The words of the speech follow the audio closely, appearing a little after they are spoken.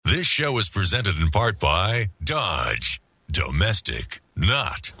This show is presented in part by Dodge. Domestic,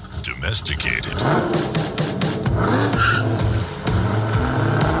 not domesticated.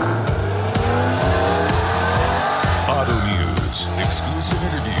 Auto news, exclusive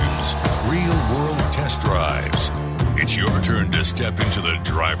interviews, real-world test drives. It's your turn to step into the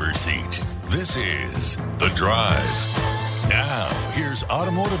driver's seat. This is The Drive. Now, here's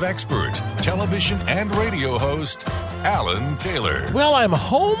automotive expert, television and radio host, Alan Taylor. Well, I'm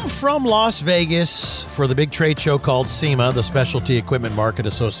home from Las Vegas for the big trade show called SEMA, the Specialty Equipment Market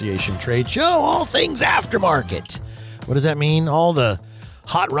Association trade show. All things aftermarket. What does that mean? All the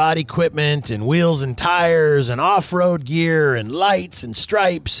hot rod equipment and wheels and tires and off-road gear and lights and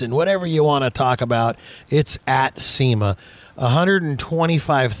stripes and whatever you want to talk about. It's at SEMA.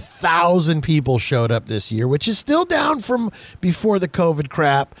 125,000 people showed up this year, which is still down from before the COVID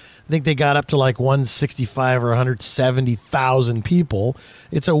crap. I think they got up to like 165 or 170,000 people.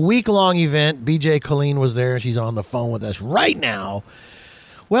 It's a week-long event. BJ Colleen was there. She's on the phone with us right now.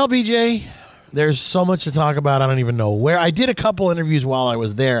 Well, BJ, there's so much to talk about. I don't even know where. I did a couple interviews while I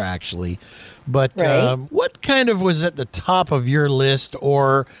was there, actually. But right. What kind of was at the top of your list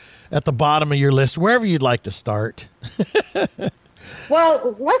or at the bottom of your list, wherever you'd like to start?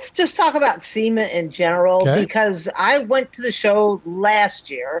 Well, let's just talk about SEMA in general, because I went to the show last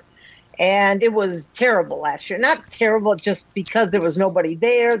year, and it was terrible last year. Not terrible just because there was nobody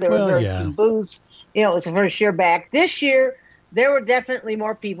there. There were very few booths. You know, it was the first year back. This year, there were definitely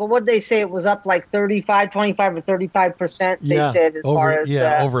more people. What did they say? It was up like 25 or 35%, they said, as far as...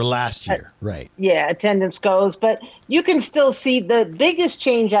 over last year, right. Yeah, attendance goes. But you can still see the biggest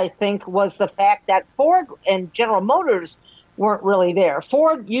change, I think, was the fact that Ford and General Motors weren't really there.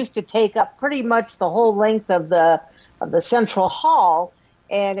 Ford used to take up pretty much the whole length of the central hall,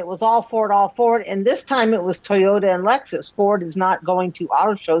 and it was all Ford. And this time it was Toyota and Lexus. Ford is not going to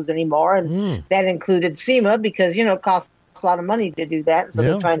auto shows anymore, and that included SEMA because, you know, it costs a lot of money to do that, so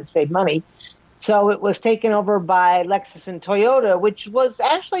they're trying to save money. So it was taken over by Lexus and Toyota, which was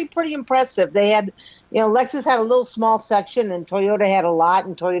actually pretty impressive. They had, you know, Lexus had a little small section and Toyota had a lot,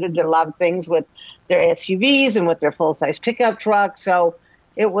 and Toyota did a lot of things with their SUVs and with their full-size pickup trucks. So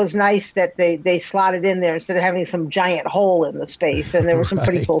it was nice that they slotted in there instead of having some giant hole in the space. And there were some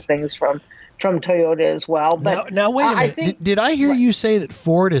pretty cool things from Toyota as well. But now wait a minute. Did I hear you say that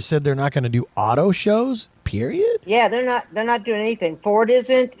Ford has said they're not going to do auto shows? Period? Yeah, they're not doing anything. Ford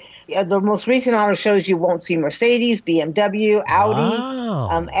isn't. The most recent auto shows, you won't see Mercedes, BMW, Audi,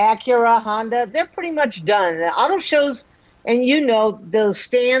 Acura, Honda. They're pretty much done. The auto shows, and you know, those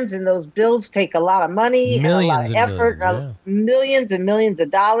stands and those builds take a lot of money and a lot of effort, millions and millions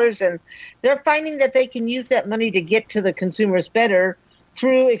of dollars. And they're finding that they can use that money to get to the consumers better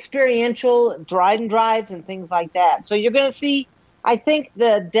through experiential ride and drives and things like that. So you're going to see, I think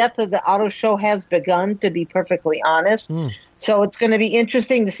the death of the auto show has begun, to be perfectly honest. So it's going to be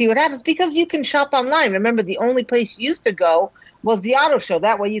interesting to see what happens because you can shop online. Remember, the only place you used to go was the auto show.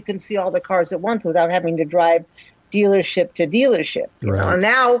 That way you can see all the cars at once without having to drive dealership to dealership. You know? And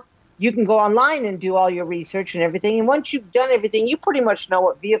now you can go online and do all your research and everything. And once you've done everything, you pretty much know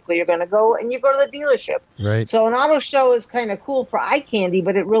what vehicle you're going to go, and you go to the dealership. Right. So an auto show is kind of cool for eye candy,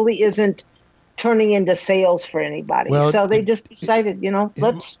 but it really isn't turning into sales for anybody. Well, so they just decided, you know,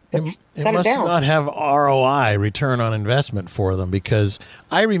 let's cut it down. It must not have ROI, return on investment, for them, because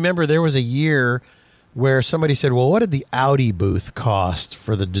I remember there was a year where somebody said, well, what did the Audi booth cost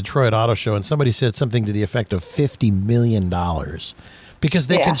for the Detroit Auto Show? And somebody said something to the effect of $50 million because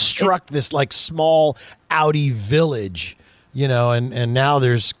they construct this like small Audi village, you know, and now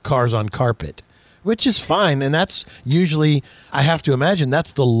there's cars on carpet, which is fine. And that's usually, I have to imagine,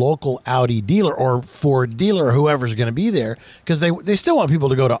 that's the local Audi dealer or Ford dealer or whoever's going to be there, because they still want people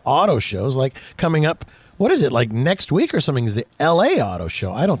to go to auto shows. Like coming up, what is it, like next week or something is the LA Auto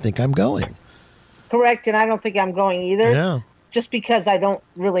Show. I don't think I'm going. Correct, and I don't think I'm going either. Yeah. Just because I don't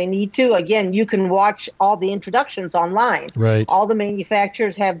really need to. Again, you can watch all the introductions online. Right. All the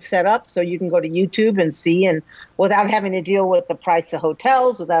manufacturers have set up so you can go to YouTube and see, and without having to deal with the price of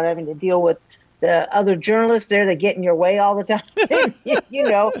hotels, without having to deal with the other journalists there that get in your way all the time. You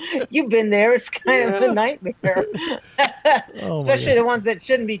know, you've been there. It's kind of a nightmare. Especially the ones that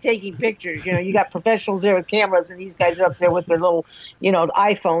shouldn't be taking pictures. You know, you got professionals there with cameras, and these guys are up there with their little, you know,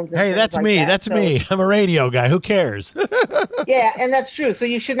 iPhones. And hey, that's like me. That. That's me. I'm a radio guy. Who cares? Yeah, and that's true. So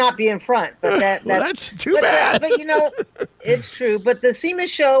you should not be in front. But that's too bad. But, you know, it's true. But the SEMA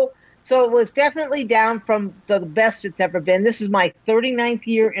show, So it was definitely down from the best it's ever been. This is my 39th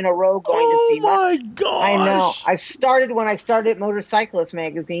year in a row going to SEMA. Oh my gosh. I know. When I started Motorcyclist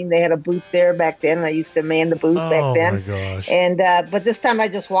magazine. They had a booth there back then, and I used to man the booth back then. Oh my gosh. And but this time I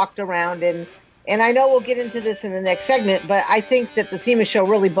just walked around, and I know we'll get into this in the next segment, but I think that the SEMA show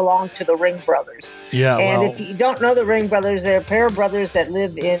really belonged to the Ring brothers. Yeah. And if you don't know the Ring brothers, they're a pair of brothers that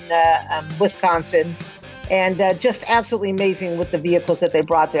live in Wisconsin. And just absolutely amazing with the vehicles that they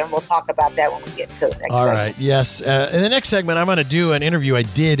brought there. And we'll talk about that when we get to the next segment. All right, yes. In the next segment, I'm going to do an interview I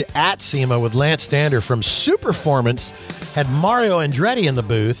did at SEMA with Lance Stander from Superformance. Had Mario Andretti in the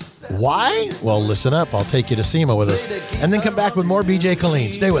booth. Why? Well, listen up. I'll take you to SEMA with us. And then come back with more BJ Colleen.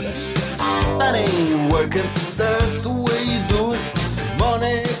 Stay with us. That ain't working. That's the way you do it.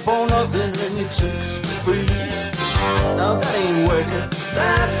 Money for nothing and your chicks for free. Now that ain't working.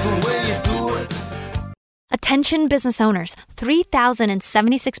 That's the way you do it. Attention business owners,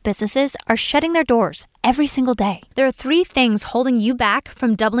 3,076 businesses are shutting their doors every single day. There are 3 things holding you back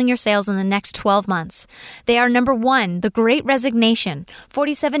from doubling your sales in the next 12 months. They are number 1, the Great Resignation.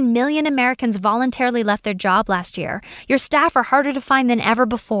 47 million Americans voluntarily left their job last year. Your staff are harder to find than ever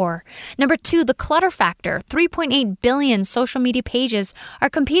before. Number 2, the clutter factor. 3.8 billion social media pages are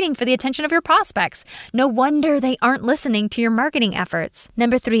competing for the attention of your prospects. No wonder they aren't listening to your marketing efforts.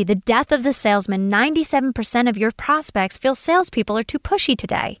 Number 3, the death of the salesman. 97% of your prospects feel salespeople are too pushy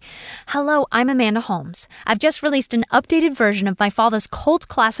today. Hello, I'm Amanda Holmes. I've just released an updated version of my father's cult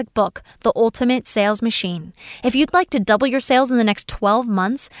classic book, The Ultimate Sales Machine. If you'd like to double your sales in the next 12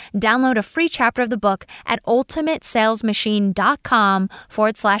 months, download a free chapter of the book at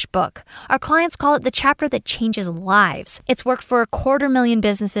ultimatesalesmachine.com/book. Our clients call it the chapter that changes lives. It's worked for 250,000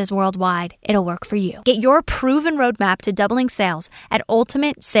 businesses worldwide. It'll work for you. Get your proven roadmap to doubling sales at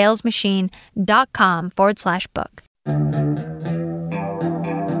ultimatesalesmachine.com/book.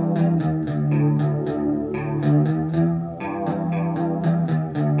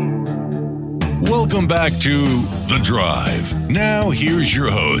 Welcome back to The Drive. Now here's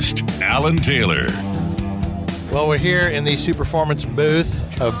your host, Alan Taylor. Well, we're here in the Superformance booth.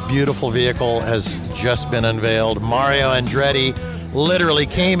 A beautiful vehicle has just been unveiled. Mario Andretti literally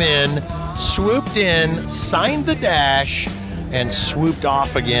came in, swooped in, signed the dash, and swooped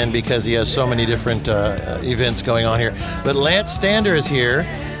off again because he has so many different events going on here. But Lance Stander is here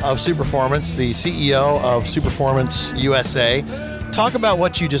of Superformance, the CEO of Superformance USA. Talk about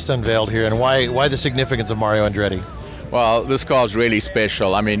what you just unveiled here and why the significance of Mario Andretti. Well, this car is really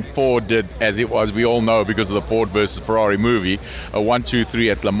special. I mean, Ford did, as it was, we all know because of the Ford versus Ferrari movie, a 1-2-3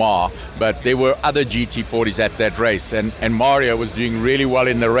 at Le Mans, but there were other GT40s at that race, and Mario was doing really well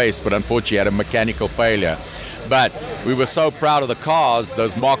in the race, but unfortunately had a mechanical failure. But we were so proud of the cars,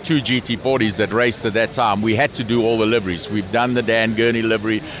 those Mark II GT40s that raced at that time. We had to do all the liveries. We've done the Dan Gurney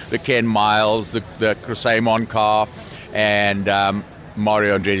livery, the Ken Miles, the Cruzamon car, and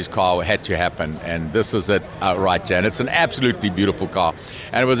Mario Andretti's car had to happen, and this is it right there. And it's an absolutely beautiful car,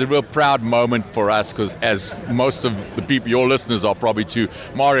 and it was a real proud moment for us because, as most of the people, your listeners are probably too,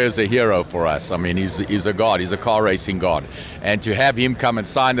 Mario is a hero for us. I mean, he's a god. He's a car racing god, and to have him come and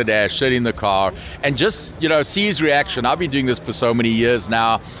sign the dash, sit in the car, and just see his reaction. I've been doing this for so many years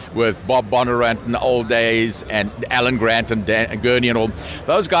now with Bob Bonnarant in the old days, and Alan Grant and Dan Gurney and all.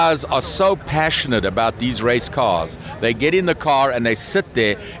 Those guys are so passionate about these race cars. They get in the car and they sit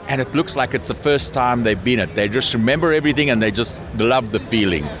there, and it looks like it's the first time they've been it. They just remember everything, and they just love the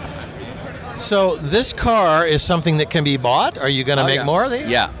feeling. So this car is something that can be bought? Are you going to make more of these?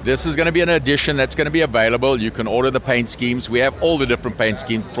 Yeah, this is going to be an edition that's going to be available. You can order the paint schemes. We have all the different paint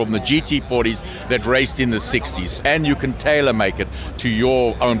schemes from the GT40s that raced in the 60s, and you can tailor make it to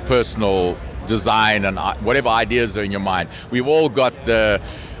your own personal design and whatever ideas are in your mind. We've all got the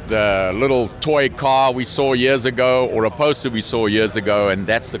little toy car we saw years ago, or a poster we saw years ago, and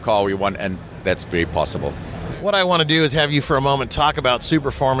that's the car we want, and that's very possible. What I want to do is have you for a moment talk about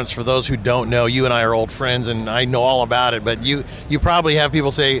Superformance. For those who don't know, you and I are old friends, and I know all about it, but you probably have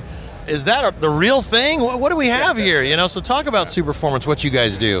people say, is that the real thing? What do we have here? So talk about Superformance, what you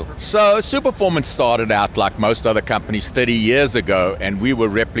guys do. So Superformance started out like most other companies 30 years ago, and we were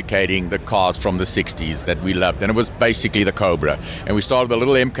replicating the cars from the 60s that we loved, and it was basically the Cobra. And we started with a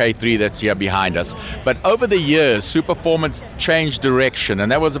little MK3 that's here behind us. But over the years, Superformance changed direction,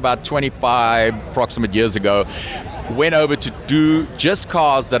 and that was about 25 approximate years ago. Went over to do just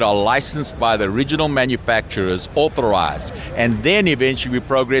cars that are licensed by the original manufacturers, authorized, and then eventually we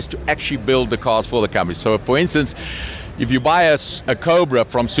progressed to actually build the cars for the company. So for instance, if you buy a Cobra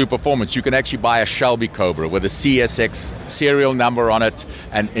from Superformance, you can actually buy a Shelby Cobra with a CSX serial number on it.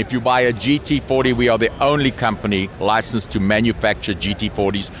 And if you buy a GT40, we are the only company licensed to manufacture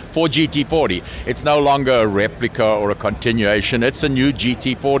GT40s for GT40. It's no longer a replica or a continuation. It's a new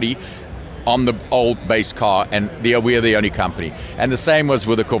GT40 on the old base car, and we're the only company. And the same was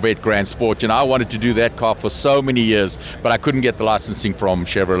with the Corvette Grand Sport. I wanted to do that car for so many years, but I couldn't get the licensing from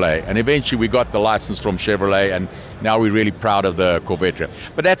Chevrolet. And eventually we got the license from Chevrolet, and now we're really proud of the Corvette.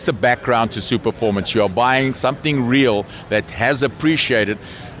 But that's the background to Superformance. You're buying something real that has appreciated.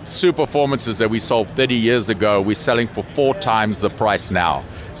 Superformances that we sold 30 years ago, we're selling for 4 times the price now.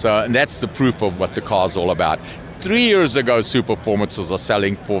 So, and that's the proof of what the car's all about. 3 years ago, Superformances are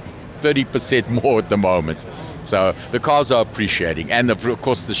selling for 30% more at the moment. So the cars are appreciating, and of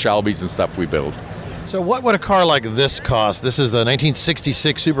course the Shelbys and stuff we build. So what would a car like this cost? This is the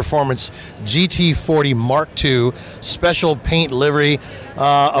 1966 Superformance GT40 Mark II special paint livery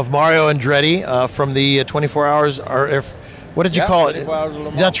of Mario Andretti from the 24 Hours, or what did you call it?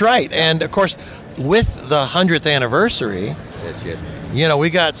 That's right. And of course, with the 100th anniversary, yes,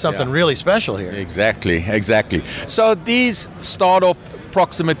 we got something really special here. Exactly. So these start off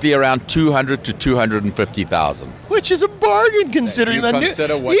approximately around 200 to 250,000, which is a bargain considering the new.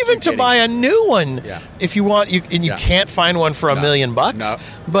 Even to buy a new one, if you want, you can't find one for $1 million. No.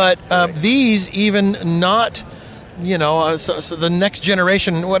 But these even not. So the next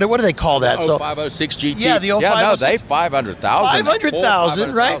generation, what do they call that? 0506 GT. Yeah, the 0506. Yeah, no, they 500,000.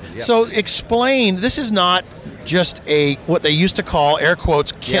 500,000, right? Yeah. So explain, this is not just what they used to call, air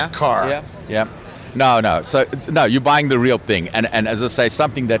quotes, kit car. Yeah. No. So, no, you're buying the real thing. And as I say,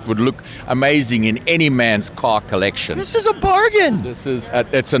 something that would look amazing in any man's car collection. This is a bargain.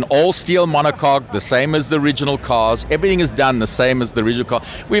 It's an all-steel monocoque, the same as the original cars. Everything is done the same as the original car.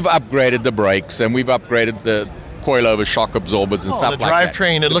 We've upgraded the brakes, and we've upgraded the coilover shock absorbers and stuff like that. The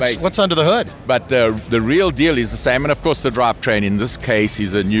drivetrain, what's under the hood? But the real deal is the same. And, of course, the drivetrain in this case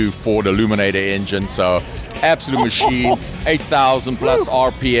is a new Ford Illuminator engine. So, absolute machine, 8,000 plus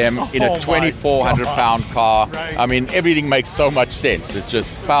RPM in a 2,400-pound car. Right. I mean, everything makes so much sense. It's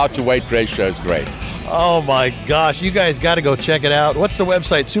just power-to-weight ratio is great. Oh, my gosh. You guys got to go check it out. What's the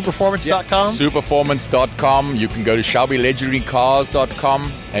website? Superformance.com? Superformance.com. You can go to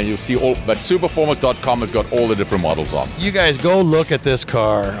ShelbyLegendaryCars.com and you'll see all. But Superformance.com has got all the different models on. You guys go look at this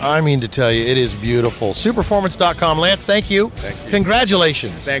car. I mean to tell you, it is beautiful. Superformance.com. Lance, thank you. Thank you.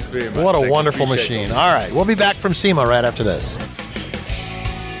 Congratulations. Thanks very much. What a wonderful machine. All right. We'll be back from SEMA right after this.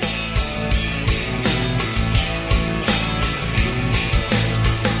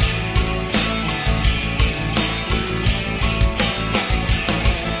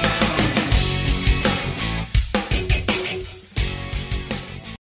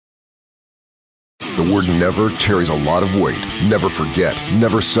 The word never carries a lot of weight. Never forget,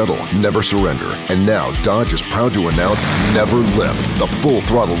 never settle, never surrender. And now Dodge is proud to announce Never Lift, the full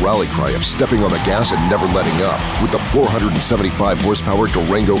throttle rally cry of stepping on the gas and never letting up. With the 475 horsepower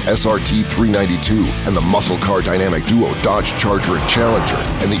Durango SRT 392 and the muscle car dynamic duo Dodge Charger and Challenger,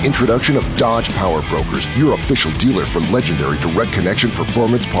 and the introduction of Dodge Power Brokers, your official dealer for legendary direct connection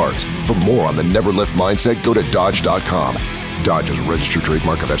performance parts. For more on the Never Lift mindset, go to Dodge.com. Dodge is a registered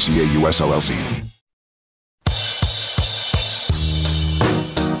trademark of FCA US LLC.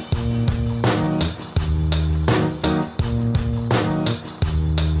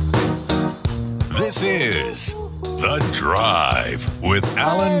 This is The Drive with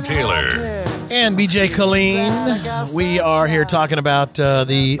Alan Taylor. And BJ Colleen. We are here talking about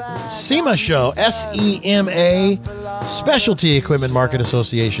the SEMA show, SEMA, Specialty Equipment Market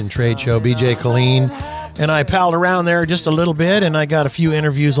Association Trade Show. BJ Colleen and I palled around there just a little bit, and I got a few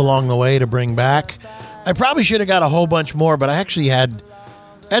interviews along the way to bring back. I probably should have got a whole bunch more, but I actually had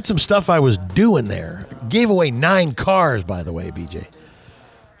some stuff I was doing there. Gave away 9 cars, by the way, BJ.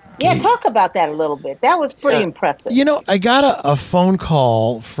 Yeah, talk about that a little bit. That was pretty impressive. I got a phone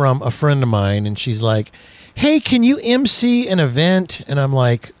call from a friend of mine, and she's like, hey, can you MC an event? And I'm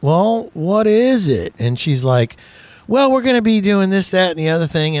like, well, what is it? And she's like, well, we're going to be doing this, that, and the other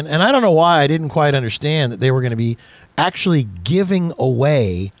thing. And I don't know why I didn't quite understand that they were going to be actually giving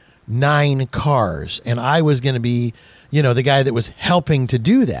away 9 cars. And I was going to be, the guy that was helping to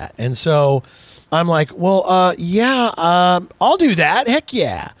do that. And so I'm like, well, I'll do that. Heck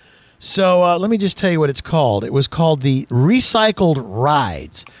yeah. So let me just tell you what it's called. It was called the Recycled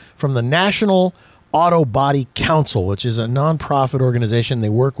Rides from the National Auto Body Council, which is a nonprofit organization. They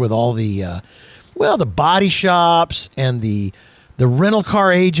work with all the, the body shops and the rental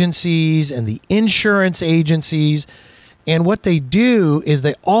car agencies and the insurance agencies. And what they do is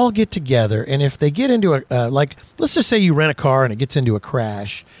they all get together, and if they get into like, let's just say you rent a car and it gets into a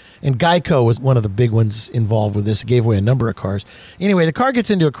crash, and Geico was one of the big ones involved with this, gave away a number of cars. Anyway, the car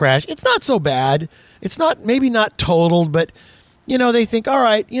gets into a crash. It's not so bad. It's maybe not totaled, but, they think, all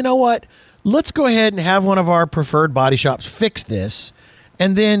right, you know what? Let's go ahead and have one of our preferred body shops fix this,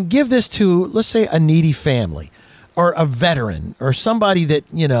 and then give this to, let's say, a needy family, or a veteran, or somebody that,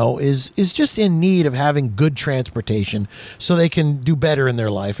 is just in need of having good transportation so they can do better in their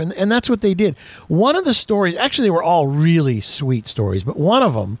life. And that's what they did. One of the stories, actually, they were all really sweet stories, but one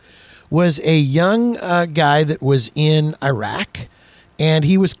of them was a young guy that was in Iraq, and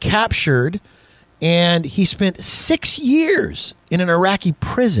he was captured, and he spent 6 years in an Iraqi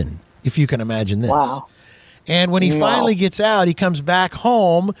prison, if you can imagine this. Wow. And when he finally gets out, he comes back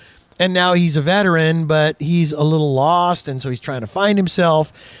home, and now he's a veteran, but he's a little lost, and so he's trying to find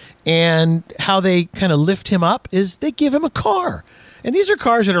himself. And how they kind of lift him up is they give him a car. And these are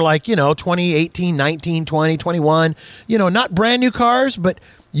cars that are like, 2018, 19, 20, 21, not brand new cars, but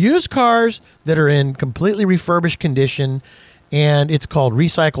used cars that are in completely refurbished condition. And it's called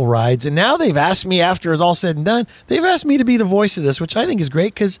Recycle Rides. And now they've asked me, after it's all said and done, they've asked me to be the voice of this, which I think is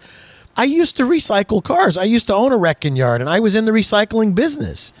great because I used to recycle cars. I used to own a wrecking yard, and I was in the recycling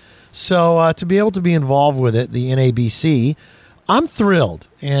business. So to be able to be involved with it, the NABC, I'm thrilled.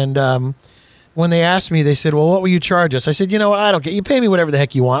 And when they asked me, they said, well, what will you charge us? I said, I don't care. You pay me whatever the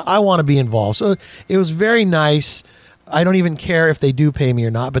heck you want. I want to be involved. So it was very nice. I don't even care if they do pay me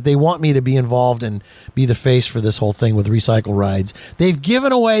or not, but they want me to be involved and be the face for this whole thing with Recycle Rides. They've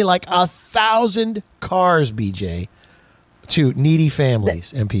given away like 1,000 cars, BJ, to needy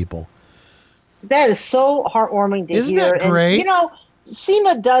families and people. That is so heartwarming to Isn't hear. That great? And,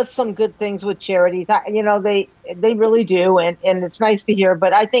 SEMA does some good things with charities. They really do, and it's nice to hear.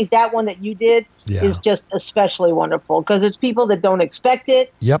 But I think that one that you did is just especially wonderful because it's people that don't expect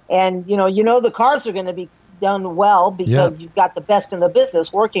it. Yep. And the cars are going to be done well because you've got the best in the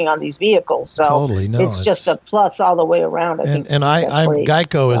business working on these vehicles. So totally. No, it's just a plus all the way around. I'm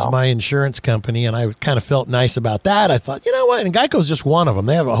Geico is my insurance company, and I kind of felt nice about that. I thought, you know what? And Geico's just one of them.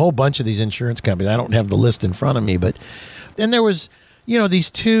 They have a whole bunch of these insurance companies. I don't have the list in front of me, but then there was,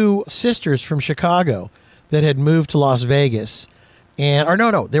 these two sisters from Chicago that had moved to Las Vegas, they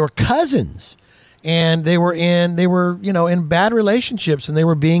were cousins. And they were in bad relationships, and they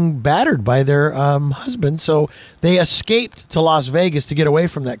were being battered by their husband. So they escaped to Las Vegas to get away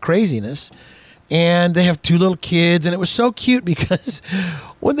from that craziness. And they have two little kids, and it was so cute because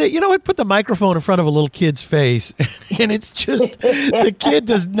when they, put the microphone in front of a little kid's face, and it's just the kid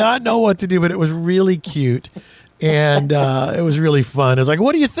does not know what to do, but it was really cute. And it was really fun. It was like,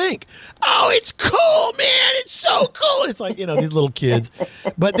 what do you think? Oh, it's cool, man. It's so cool. It's like, these little kids.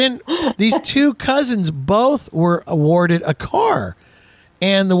 But then these two cousins both were awarded a car.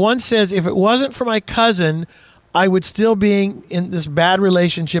 And the one says, if it wasn't for my cousin, I would still be in this bad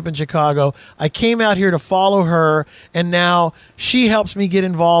relationship in Chicago. I came out here to follow her, and now she helps me get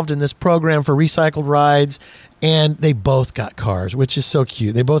involved in this program for Recycled Rides. And they both got cars, which is so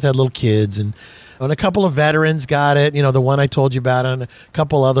cute. They both had little kids, and a couple of veterans got it, the one I told you about, and a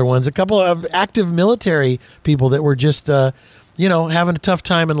couple other ones, a couple of active military people that were just, having a tough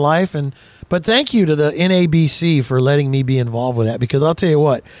time in life. But thank you to the NABC for letting me be involved with that, because I'll tell you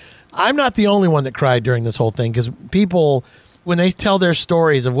what, I'm not the only one that cried during this whole thing, because people, when they tell their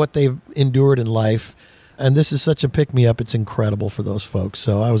stories of what they've endured in life, and this is such a pick-me-up, it's incredible for those folks.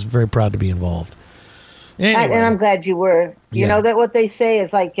 So I was very proud to be involved. Anyway, and I'm glad you were. You know that what they say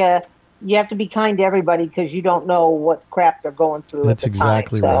is like, you have to be kind to everybody because you don't know what crap they're going through. That's at the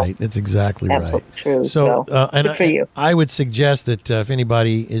exactly time. right. That's exactly right. True. So, good for you. I would suggest that if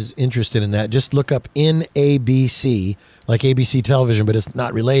anybody is interested in that, just look up NABC, like ABC Television, but it's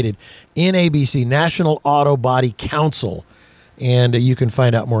not related. NABC, National Auto Body Council, and you can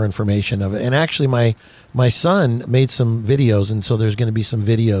find out more information of it. And actually, my son made some videos, and so there's going to be some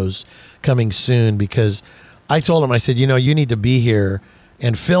videos coming soon because I told him, I said, you need to be here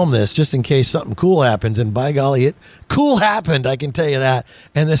and film this just in case something cool happens. And by golly, it cool happened, I can tell you that.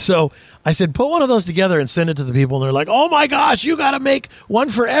 And so I said, put one of those together and send it to the people. And they're like, oh my gosh, you got to make one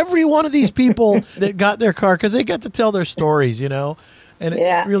for every one of these people that got their car, because they got to tell their stories, And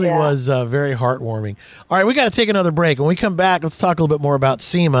it really was very heartwarming. All right, we got to take another break. When we come back, let's talk a little bit more about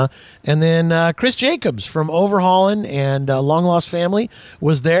SEMA. And then Chris Jacobs from Overhauling and Long Lost Family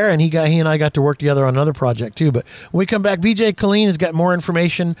was there, and he and I got to work together on another project too. But when we come back, BJ Colleen has got more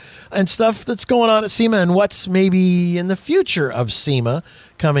information and stuff that's going on at SEMA and what's maybe in the future of SEMA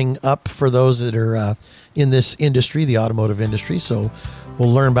coming up for those that are in this industry, the automotive industry. So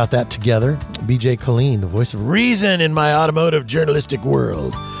We'll learn about that together. BJ Colleen, the voice of reason in my automotive journalistic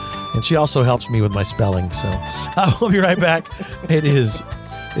world. And she also helps me with my spelling. So we'll be right back. It's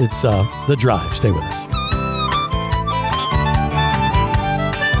The Drive. Stay with us.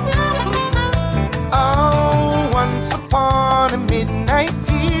 Oh, once upon a midnight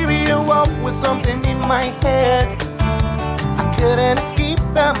period, walk with something in my head. I couldn't escape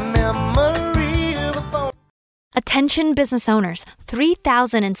the memory of the phone. Attention business owners,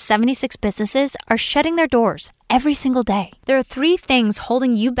 3,076 businesses are shutting their doors every single day. There are 3 things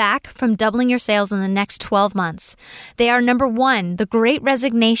holding you back from doubling your sales in the next 12 months. They are number 1, the Great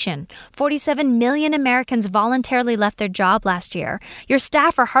Resignation. 47 million Americans voluntarily left their job last year. Your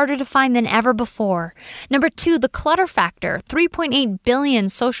staff are harder to find than ever before. Number 2, the clutter factor. 3.8 billion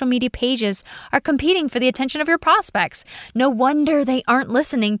social media pages are competing for the attention of your prospects. No wonder they aren't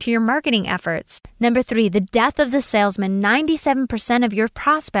listening to your marketing efforts. Number 3, the death of the salesman. 97% of your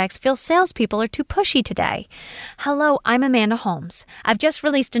prospects feel salespeople are too pushy today. Hello, I'm Amanda Holmes. I've just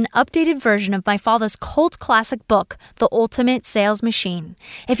released an updated version of my father's cult classic book, The Ultimate Sales Machine.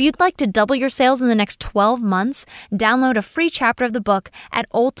 If you'd like to double your sales in the next 12 months, download a free chapter of the book at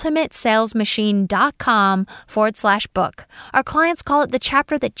ultimatesalesmachine.com/book. Our clients call it the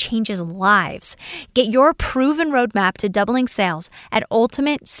chapter that changes lives. Get your proven roadmap to doubling sales at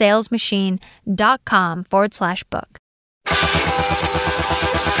ultimatesalesmachine.com/book.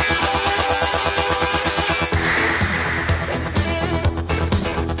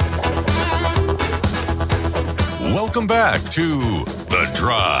 Welcome back to The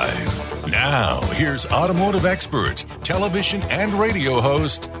Drive. Now, here's automotive expert, television and radio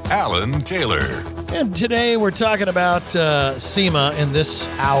host, Alan Taylor. And today we're talking about SEMA in this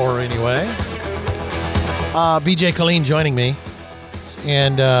hour anyway. BJ Colleen joining me.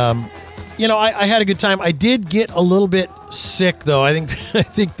 And, I had a good time. I did get a little bit sick, though. I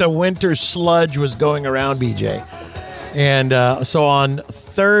think the winter sludge was going around, BJ. And so on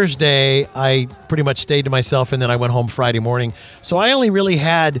Thursday, I pretty much stayed to myself, and then I went home Friday morning. So I only really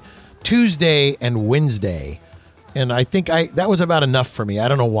had Tuesday and Wednesday. And I think that was about enough for me. I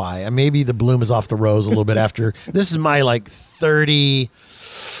don't know why. Maybe the bloom is off the rose a little bit after. This is my 30th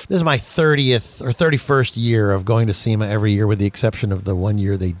or 31st year of going to SEMA every year, with the exception of the one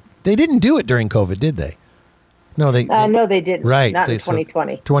year they didn't do it during COVID, did they? No, they didn't. Right. Not in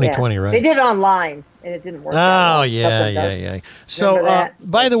 2020. 2020, yeah. right. They did it online, and it didn't work. Oh, yeah. So,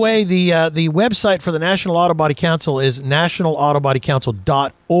 by the way, the website for the National Auto Body Council is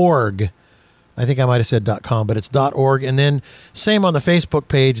nationalautobodycouncil.org. I think I might have said .com, but it's .org. And then same on the Facebook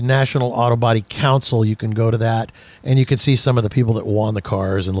page, National Auto Body Council. You can go to that, and you can see some of the people that won the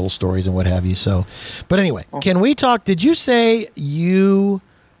cars and little stories and what have you. So, but anyway, Can we talk? Did you say you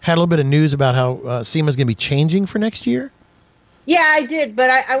had a little bit of news about how SEMA is going to be changing for next year? Yeah, I did,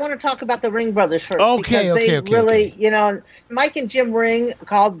 but I want to talk about the Ring Brothers first. Okay. Mike and Jim Ring,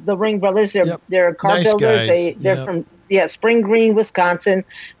 called the Ring Brothers. They're car builders. Guys. They're from Spring Green, Wisconsin.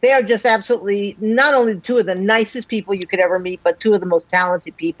 They are just absolutely not only two of the nicest people you could ever meet, but two of the most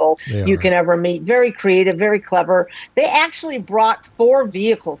talented people you can ever meet. Very creative, very clever. They actually brought 4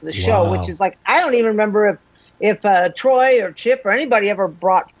 vehicles to the show, which is like, I don't even remember if Troy or Chip or anybody ever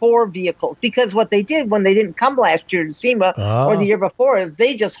brought 4 vehicles, because what they did when they didn't come last year to SEMA or the year before is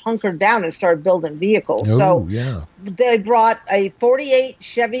they just hunkered down and started building vehicles. They brought a 48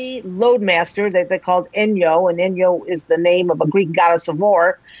 Chevy Loadmaster that they called Enyo, and Enyo is the name of a Greek goddess of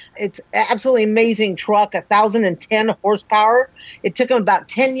war. It's an absolutely amazing truck, 1,010 horsepower. It took them about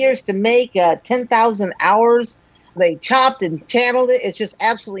 10 years to make, 10,000 hours. They chopped and channeled it. It's just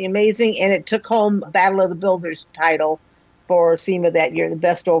absolutely amazing. And it took home Battle of the Builders title for SEMA that year, the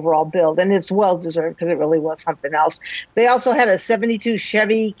best overall build. And it's well-deserved because it really was something else. They also had a 72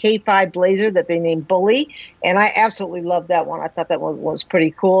 Chevy K5 Blazer that they named Bully. And I absolutely loved that one. I thought that one was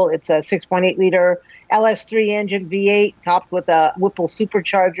pretty cool. It's a 6.8-liter LS3 engine V8 topped with a Whipple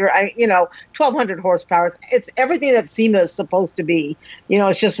supercharger. 1,200 horsepower. It's everything that SEMA is supposed to be.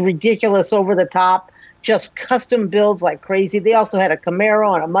 It's just ridiculous, over the top. Just custom builds like crazy. They also had a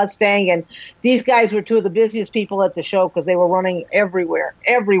Camaro and a Mustang, and these guys were two of the busiest people at the show because they were running everywhere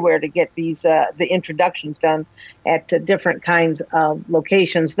to get these the introductions done at different kinds of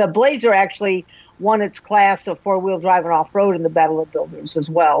locations. The Blazer actually won its class of 4-wheel drive and off-road in the Battle of Builders as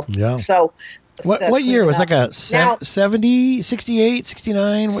well. Yeah. So what year? It was like a 70, 68,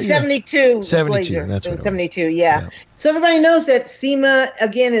 69? What year? 72. 72, that's what it was. 72, yeah. So everybody knows that SEMA,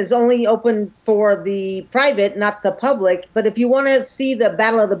 again, is only open for the private, not the public. But if you want to see the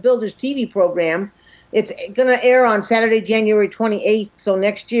Battle of the Builders TV program, it's going to air on Saturday, January 28th, so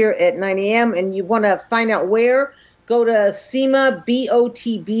next year at 9 a.m. And you want to find out where, go to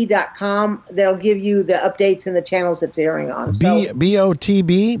SEMA.botb.com. They'll give you the updates and the channels it's airing on.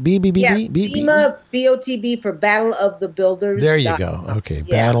 BOTB? BBB? Yes, SEMA BOTB for Battle of the Builders. There you go. Okay,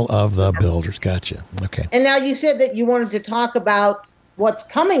 yeah. Battle of the Builders. Gotcha. Okay. And now you said that you wanted to talk about what's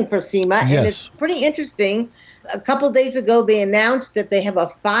coming for SEMA, yes. And it's pretty interesting. A couple of days ago, they announced that they have a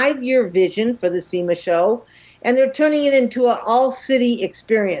 5-year vision for the SEMA show, and they're turning it into an all-city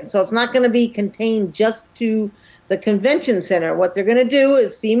experience. So it's not going to be contained just to the convention center. What they're going to do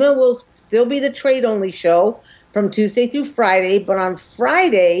is SEMA will still be the trade-only show from Tuesday through Friday, but on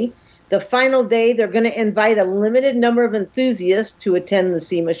Friday, the final day, they're going to invite a limited number of enthusiasts to attend the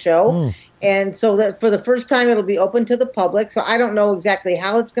SEMA show. And so that for the first time, it'll be open to the public. So I don't know exactly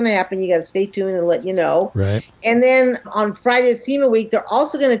how it's going to happen. You got to stay tuned and let you know. Right. And then on Friday, SEMA week, they're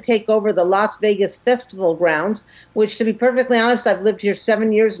also going to take over the Las Vegas Festival grounds, which, to be perfectly honest, I've lived here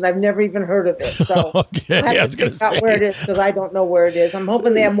 7 years and I've never even heard of it. So okay, I have to figure out where it is because I don't know where it is. I'm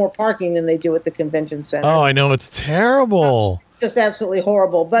hoping they have more parking than they do at the convention center. Oh, I know. It's terrible. Just absolutely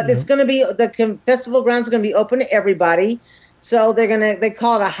horrible. But it's going to be, the festival grounds are going to be open to everybody. So they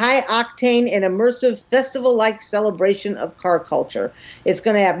call it a high octane and immersive festival-like celebration of car culture. It's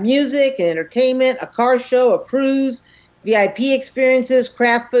going to have music and entertainment, a car show, a cruise, VIP experiences,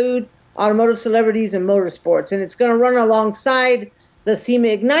 craft food, automotive celebrities, and motorsports. And it's going to run alongside the SEMA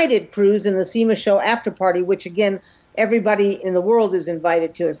Ignited cruise and the SEMA show after party, which again, everybody in the world is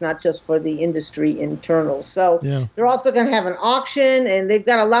invited to. It's not just for the industry internals. So they're also going to have an auction, and they've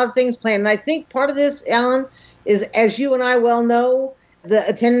got a lot of things planned. And I think part of this, Alan, is, as you and I well know, the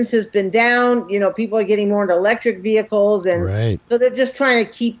attendance has been down. You know, people are getting more into electric vehicles, and so they're just trying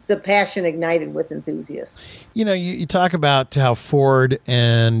to keep the passion ignited with enthusiasts. You know, you talk about how Ford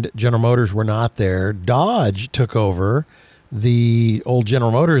and General Motors were not there. Dodge took over the old General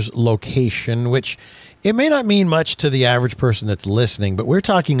Motors location, which it may not mean much to the average person that's listening, but we're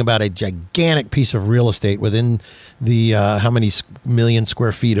talking about a gigantic piece of real estate within the how many million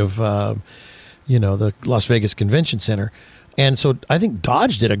square feet of the Las Vegas Convention Center. And so I think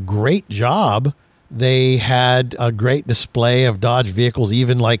Dodge did a great job. They had a great display of Dodge vehicles,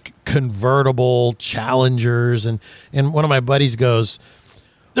 even like convertible Challengers. And one of my buddies goes,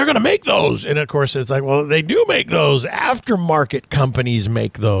 they're going to make those. And of course, it's like, well, they do make those. Aftermarket companies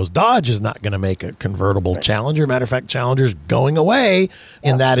make those. Dodge is not going to make a convertible Challenger. Matter of fact, Challenger's going away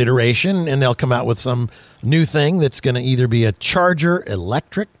in that iteration, and they'll come out with some new thing that's going to either be a Charger,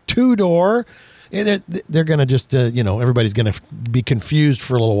 electric, two-door. They're going to just, everybody's going to be confused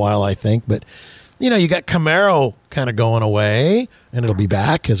for a little while, I think. But, you got Camaro kind of going away, and it'll be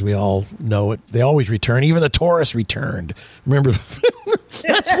back, as we all know it. They always return. Even the Taurus returned. Remember,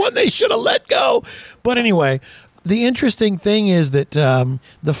 that's one they should have let go. But anyway, the interesting thing is that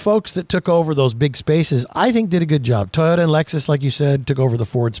the folks that took over those big spaces, I think, did a good job. Toyota and Lexus, like you said, took over the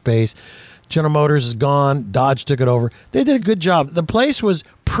Ford space. General Motors is gone. Dodge took it over. They did a good job. The place was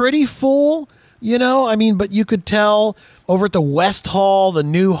pretty full. But you could tell over at the West Hall, the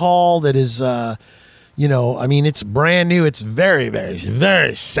new hall that is, it's brand new. It's very, very,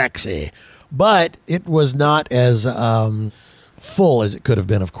 very sexy. But it was not as full as it could have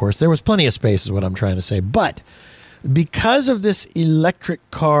been, of course. There was plenty of space is what I'm trying to say. But because of this electric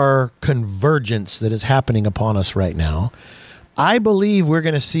car convergence that is happening upon us right now, I believe we're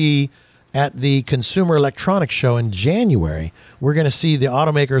going to see at the Consumer Electronics Show in January, we're going to see the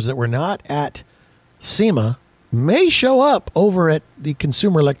automakers that were not at SEMA may show up over at the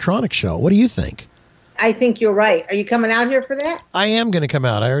Consumer Electronics Show. What do you think? I think you're right. Are you coming out here for that? I am going to come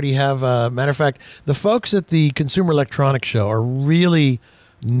out. I already have. Matter of fact, the folks at the Consumer Electronics Show are really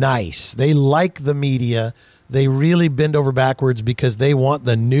nice. They like the media. They really bend over backwards because they want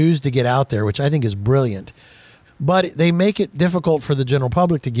the news to get out there, which I think is brilliant. But they make it difficult for the general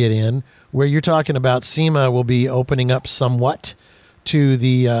public to get in, where you're talking about SEMA will be opening up somewhat to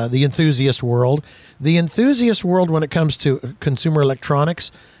the enthusiast world. The enthusiast world, when it comes to consumer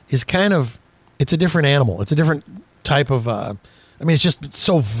electronics, is it's a different animal. It's a different type of, it's just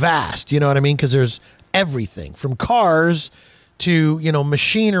so vast, you know what I mean? Because there's everything from cars to,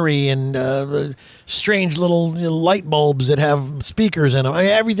 machinery and strange little light bulbs that have speakers in them.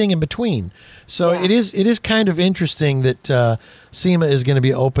 Everything in between. So it is kind of interesting that SEMA is going to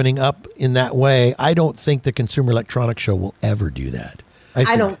be opening up in that way. I don't think the Consumer Electronics Show will ever do that.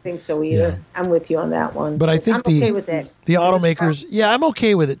 I don't think so either. Yeah. I'm with you on that one. But I think I'm okay with that. The automakers, I'm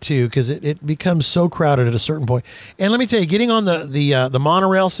okay with it too, because it becomes so crowded at a certain point. And let me tell you, getting on the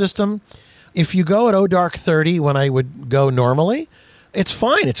monorail system, if you go at dark 30 when I would go normally, it's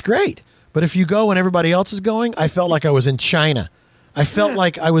fine. It's great. But if you go when everybody else is going, I felt like I was in China. I felt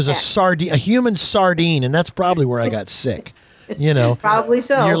like I was a human sardine, and that's probably where I got sick. You know, probably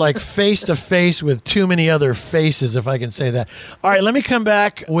so. You're like face to face with too many other faces, if I can say that. All right, let me come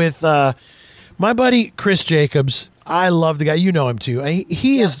back with my buddy Chris Jacobs. I love the guy. You know him too.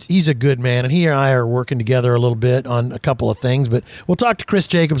 He's a good man, and he and I are working together a little bit on a couple of things. But we'll talk to Chris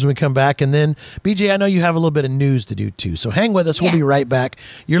Jacobs when we come back, and then BJ, I know you have a little bit of news to do too. So hang with us. We'll be right back.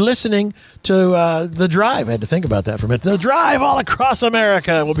 You're listening to The Drive. I had to think about that for a minute. The Drive all across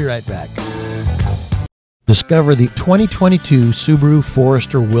America. We'll be right back. Discover the 2022 Subaru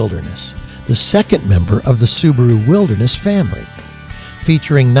Forester Wilderness, the second member of the Subaru Wilderness family.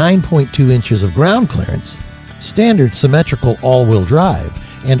 Featuring 9.2 inches of ground clearance, standard symmetrical all-wheel drive,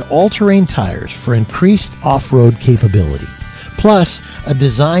 and all-terrain tires for increased off-road capability. Plus, a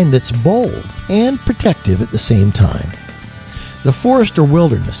design that's bold and protective at the same time. The Forester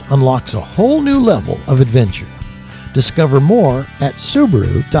Wilderness unlocks a whole new level of adventure. Discover more at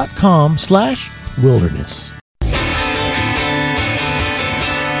Subaru.com/wilderness.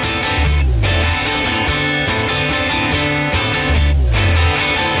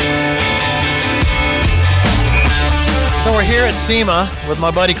 So we're here at SEMA with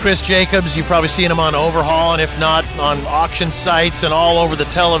my buddy Chris Jacobs. You've probably seen him on Overhaul, and if not, on auction sites and all over the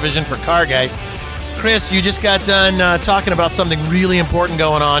television for car guys. Chris, you just got done talking about something really important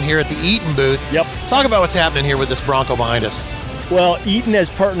going on here at the Eaton booth. Yep. Talk about what's happening here with this Bronco behind us. Well, Eaton has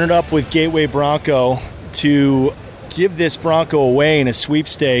partnered up with Gateway Bronco to give this Bronco away in a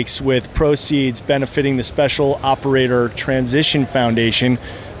sweepstakes with proceeds benefiting the Special Operator Transition Foundation,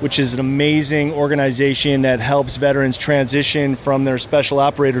 which is an amazing organization that helps veterans transition from their special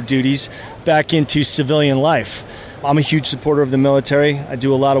operator duties back into civilian life. I'm a huge supporter of the military. I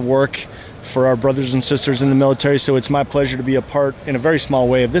do a lot of work for our brothers and sisters in the military, so it's my pleasure to be a part, in a very small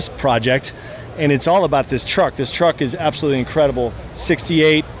way, of this project. And it's all about this truck. This truck is absolutely incredible.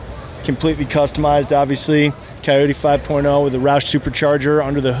 68, completely customized, obviously. Coyote 5.0 with a Roush supercharger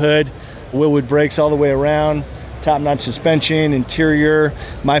under the hood, Willwood brakes all the way around, top-notch suspension, interior.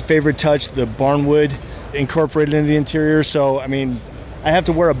 My favorite touch, the barnwood incorporated into the interior. So, I mean, I have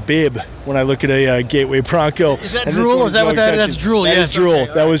to wear a bib when I look at a Gateway Bronco. Is that drool? Is that what that is? That's drool. That is drool.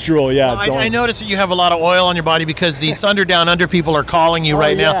 Okay. That was drool, yeah. Well, I noticed that you have a lot of oil on your body because the Thunder Down Under people are calling you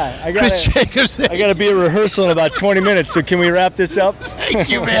right now. Chris Jacobs. I got to be at rehearsal in about 20 minutes, so can we wrap this up? Thank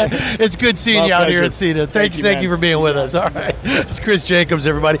you, man. It's good seeing you out here at SEMA. Thank you for being with us. All right. It's Chris Jacobs,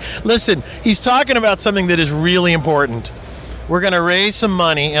 everybody. Listen, he's talking about something that is really important. We're going to raise some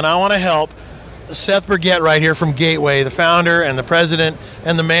money, and I want to help Seth Burgett right here from Gateway, the founder and the president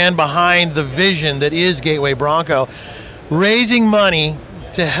and the man behind the vision that is Gateway Bronco, raising money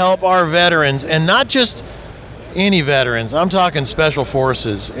to help our veterans, and not just any veterans. I'm talking special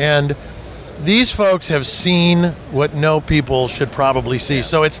forces. And these folks have seen what no people should probably see.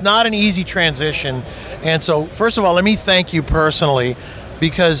 So it's not an easy transition. And so, first of all, let me thank you personally,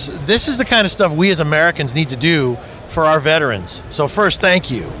 because this is the kind of stuff we as Americans need to do for our veterans. So first, thank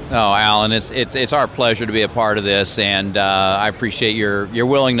you. Oh, Alan, it's our pleasure to be a part of this, and I appreciate your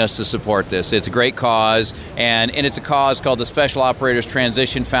willingness to support this. It's a great cause, and it's a cause called the Special Operators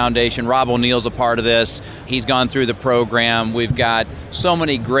Transition Foundation. Rob O'Neill's a part of this. He's gone through the program. We've got so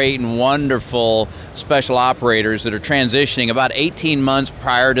many great and wonderful special operators that are transitioning. About 18 months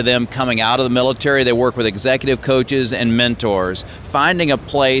prior to them coming out of the military, they work with executive coaches and mentors, finding a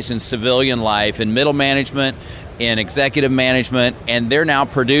place in civilian life, in middle management, in executive management, and they're now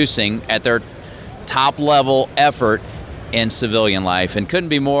producing at their top level effort in civilian life, and couldn't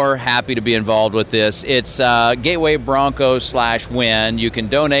be more happy to be involved with this. It's Gateway Bronco /win. You can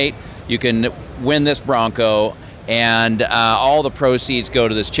donate, you can win this Bronco, and all the proceeds go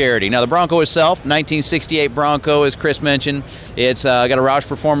to this charity. Now, the Bronco itself, 1968 Bronco, as Chris mentioned. It's got a Roush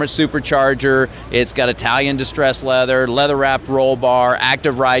Performance supercharger. It's got Italian distressed leather-wrapped roll bar,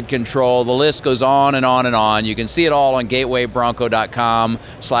 active ride control. The list goes on and on and on. You can see it all on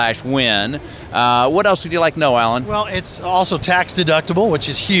gatewaybronco.com/win. What else would you like to know, Alan? Well, it's also tax deductible, which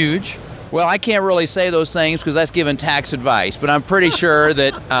is huge. Well, I can't really say those things because that's giving tax advice, but I'm pretty sure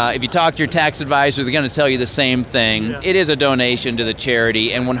that if you talk to your tax advisor, they're going to tell you the same thing. Yeah. It is a donation to the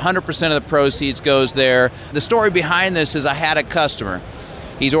charity, and 100% of the proceeds goes there. The story behind this is I had a customer.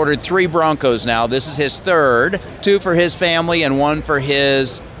 He's ordered 3 Broncos now. This is his third, 2 for his family and 1 for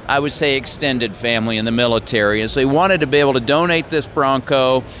his, I would say, extended family in the military. And so he wanted to be able to donate this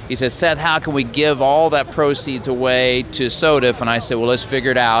Bronco. He said, Seth, how can we give all that proceeds away to SOTF? And I said, well, let's figure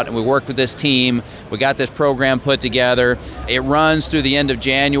it out. And we worked with this team. We got this program put together. It runs through the end of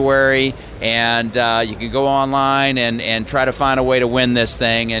January. and you can go online and try to find a way to win this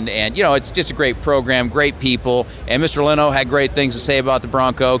thing. And it's just a great program, great people. And Mr. Leno had great things to say about the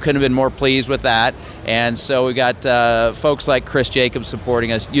Bronco. Couldn't have been more pleased with that. And so we got folks like Chris Jacobs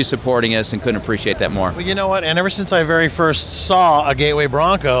supporting us, you supporting us, and couldn't appreciate that more. Well, you know what? And ever since I very first saw a Gateway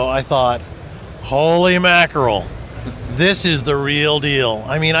Bronco, I thought, holy mackerel, this is the real deal.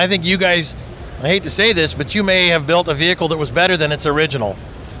 I mean, I think you guys, I hate to say this, but you may have built a vehicle that was better than its original.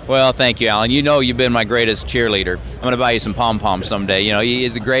 Well, thank you, Alan. You know you've been my greatest cheerleader. I'm going to buy you some pom-poms someday.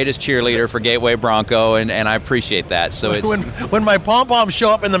 He's the greatest cheerleader for Gateway Bronco, and I appreciate that. So it's when my pom-poms show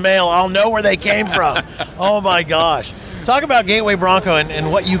up in the mail, I'll know where they came from. Oh, my gosh. Talk about Gateway Bronco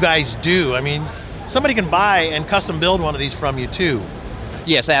and what you guys do. I mean, somebody can buy and custom build one of these from you, too.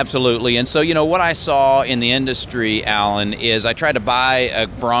 Yes, absolutely. And so, what I saw in the industry, Alan, is I tried to buy a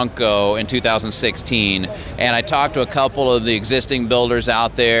Bronco in 2016, and I talked to a couple of the existing builders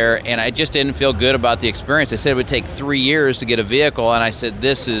out there, and I just didn't feel good about the experience. They said it would take 3 years to get a vehicle, and I said,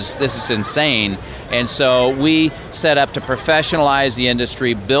 this is insane. And so we set up to professionalize the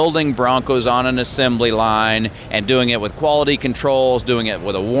industry, building Broncos on an assembly line and doing it with quality controls, doing it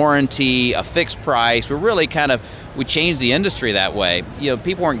with a warranty, a fixed price. We changed the industry that way.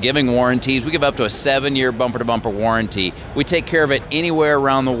 People weren't giving warranties. We give up to a 7-year bumper-to-bumper warranty. We take care of it anywhere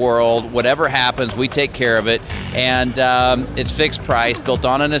around the world. Whatever happens, we take care of it. And it's fixed price, built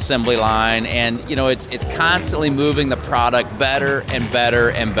on an assembly line. And, it's constantly moving the product better and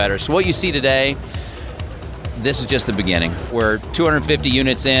better and better. So what you see today, this is just the beginning. We're 250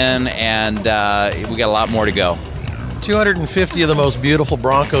 units in, and we got a lot more to go. 250 of the most beautiful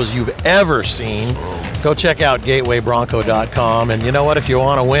Broncos you've ever seen. Go check out gatewaybronco.com. And you know what? If you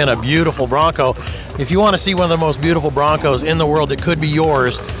want to win a beautiful Bronco, if you want to see one of the most beautiful Broncos in the world that could be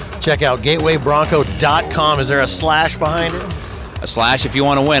yours, check out gatewaybronco.com. Is there a slash behind it? A slash if you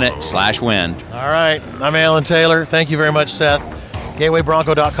want to win it, /win. All right. I'm Alan Taylor. Thank you very much, Seth.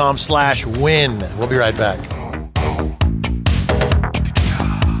 gatewaybronco.com/win. We'll be right back.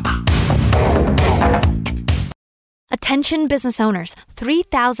 Attention business owners,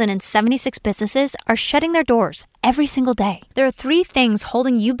 3,076 businesses are shutting their doors every single day. There are 3 things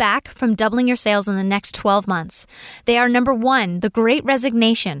holding you back from doubling your sales in the next 12 months. They are: number 1, the Great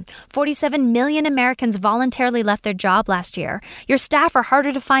Resignation. 47 million Americans voluntarily left their job last year. Your staff are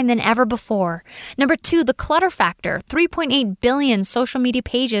harder to find than ever before. Number 2, the clutter factor. 3.8 billion social media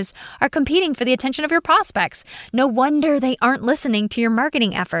pages are competing for the attention of your prospects. No wonder they aren't listening to your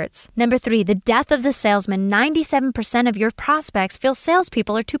marketing efforts. Number 3, the death of the salesman. 97% of your prospects feel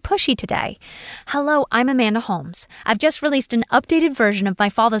salespeople are too pushy today. Hello, I'm Amanda Holmes. I've just released an updated version of my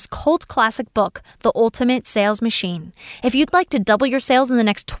father's cult classic book, The Ultimate Sales Machine. If you'd like to double your sales in the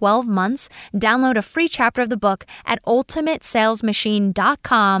next 12 months, download a free chapter of the book at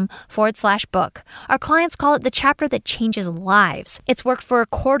ultimatesalesmachine.com/book. Our clients call it the chapter that changes lives. It's worked for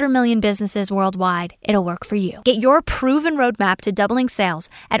 250,000 businesses worldwide. It'll work for you. Get your proven roadmap to doubling sales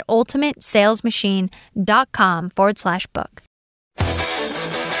at ultimatesalesmachine.com/book.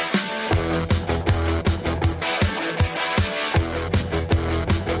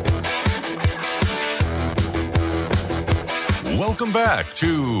 Welcome back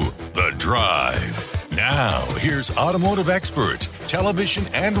to The Drive. Now, here's automotive expert, television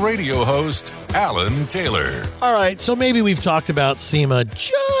and radio host, Alan Taylor. All right, so maybe we've talked about SEMA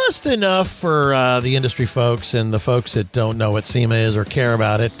just enough for the industry folks and the folks that don't know what SEMA is or care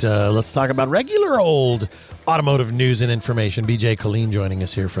about it. Let's talk about regular old automotive news and information. BJ Colleen joining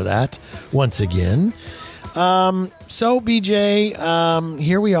us here for that once again. So BJ,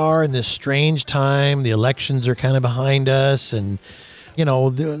 here we are in this strange time. The elections are kind of behind us, and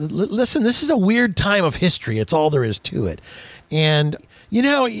listen, this is a weird time of history. It's all there is to it. And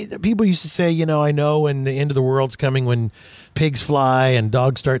people used to say, I know when the end of the world's coming, when pigs fly and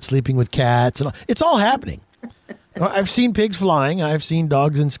dogs start sleeping with cats, and it's all happening. I've seen pigs flying. I've seen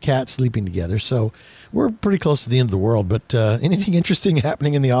dogs and cats sleeping together. So we're pretty close to the end of the world. But anything interesting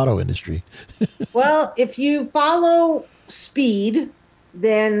happening in the auto industry? Well, if you follow speed,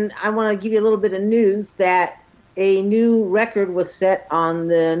 then I want to give you a little bit of news that a new record was set on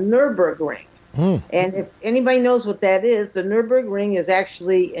the Nürburgring. And if anybody knows what that is, the Nürburgring is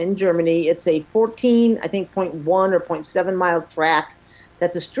actually in Germany. It's a 14, I think, 0.1 or 0.7 mile track.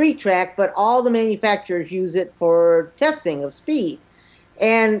 That's a street track, but all the manufacturers use it for testing of speed.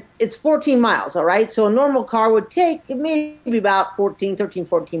 And it's 14 miles, all right? So a normal car would take maybe about 13,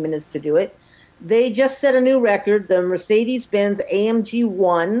 14 minutes to do it. They just set a new record. The Mercedes-Benz AMG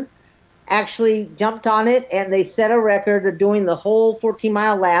 1 actually jumped on it, and they set a record of doing the whole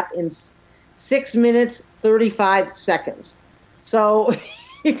 14-mile lap in 6 minutes, 35 seconds. So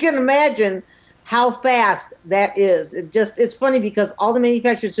you can imagine how fast that is. It's funny because all the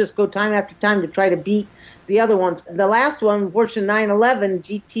manufacturers just go time after time to try to beat the other ones. The last one, Porsche 911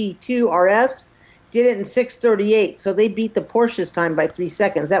 GT2 RS, did it in 6:38, so they beat the Porsche's time by 3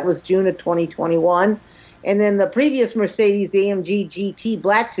 seconds. That was June of 2021. And then the previous Mercedes, the AMG GT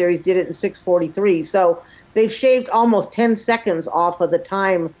Black Series, did it in 6:43. So they've shaved almost 10 seconds off of the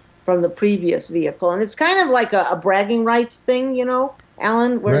time from the previous vehicle. And it's kind of like a bragging rights thing, you know,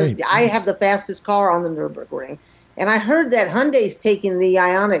 Alan, where right. I have the fastest car on the Nürburgring. And I heard that Hyundai's taking the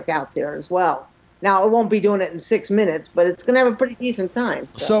Ioniq out there as well. Now, it won't be doing it in 6 minutes, but it's going to have a pretty decent time.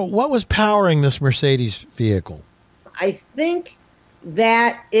 So what was powering this Mercedes vehicle? I think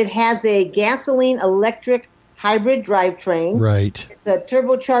that it has a gasoline-electric hybrid drivetrain. Right. It's a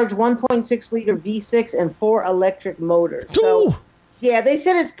turbocharged 1.6-liter V6 and 4 electric motors. So, yeah, they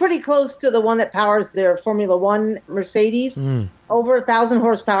said it's pretty close to the one that powers their Formula One Mercedes. Over 1,000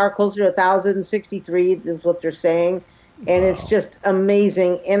 horsepower, closer to 1,063 is what they're saying. And It's just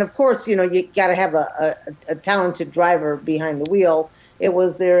amazing. And, of course, you know, you got to have a talented driver behind the wheel. It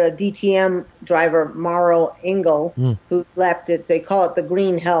was their DTM driver, Mauro Engel, who left it. They call it the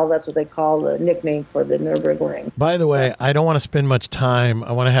Green Hell. That's what they call the nickname for the Nürburgring. By the way, I don't want to spend much time.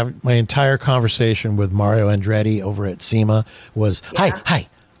 I want to have my entire conversation with Mario Andretti over at SEMA was, hi.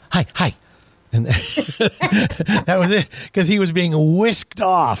 And that was it, because he was being whisked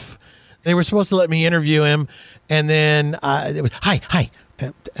off. They were supposed to let me interview him, and then it was, hi.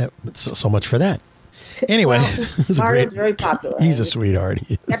 So much for that. Anyway, it was Mario's very popular. He's a sweetheart.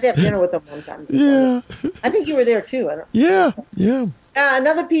 I have to have dinner with him one time. Yeah. I think you were there too. Yeah.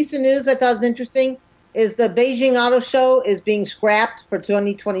 Another piece of news I thought was interesting is the Beijing Auto Show is being scrapped for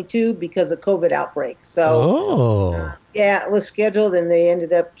 2022 because of COVID outbreak. So, yeah, it was scheduled and they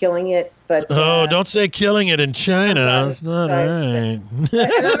ended up killing it. But don't say killing it in China. That's not right. And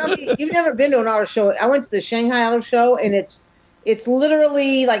I don't know if you've never been to an auto show. I went to the Shanghai Auto Show, and it's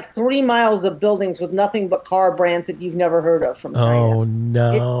literally like 3 miles of buildings with nothing but car brands that you've never heard of from China. Oh,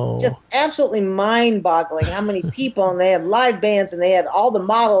 no. It's just absolutely mind-boggling how many people, and they had live bands, and they had all the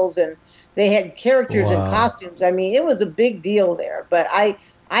models, and they had characters and costumes. I mean, it was a big deal there. But I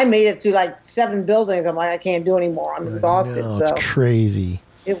made it through like 7 buildings. I'm like, I can't do anymore. I'm exhausted. No, it's crazy.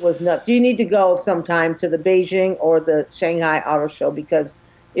 It was nuts. You need to go sometime to the Beijing or the Shanghai Auto Show because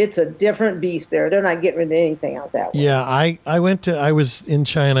it's a different beast there. They're not getting rid of anything out that way. Yeah, I was in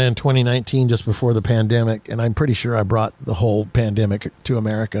China in 2019 just before the pandemic, and I'm pretty sure I brought the whole pandemic to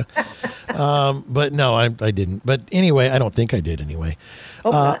America. But no, I didn't. But anyway, I don't think I did anyway.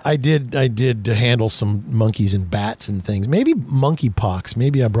 I did handle some monkeys and bats and things. Maybe monkeypox.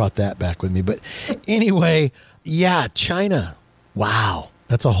 Maybe I brought that back with me. But anyway, yeah, China. Wow.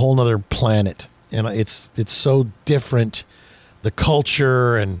 That's a whole nother planet. And it's so different. The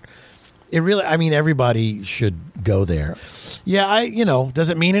culture, and it really, I mean, everybody should go there. Yeah, does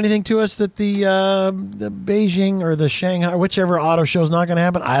it mean anything to us that the Beijing or the Shanghai, whichever auto show is not going to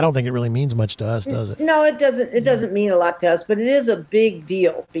happen? I don't think it really means much to us, does it? No, it doesn't. It doesn't mean a lot to us, but it is a big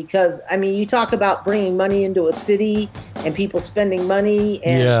deal because, I mean, you talk about bringing money into a city and people spending money,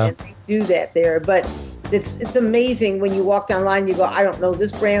 and they do that there, but it's amazing when you walk down the line, you go, I don't know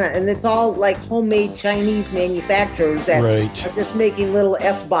this brand, and it's all like homemade Chinese manufacturers that are just making little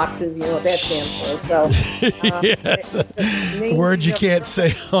S boxes, you know what that stands for. So, yes. Words you can't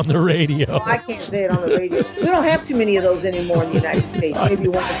say on the radio. No, I can't say it on the radio. We don't have too many of those anymore in the United States. Maybe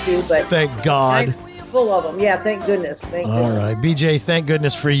 1 or 2, but thank God. China's full of them. Yeah, thank goodness. All right, BJ, thank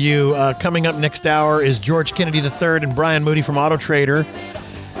goodness for you. Coming up next hour is George Kennedy III and Brian Moody from Auto Trader.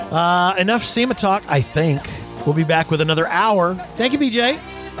 Enough SEMA talk, I think. We'll be back with another hour. Thank you, BJ.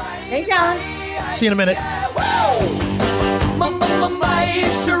 Hey, John. See you in a minute.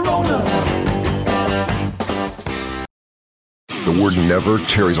 The word never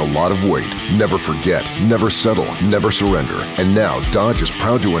carries a lot of weight. Never forget, never settle, never surrender. And now Dodge is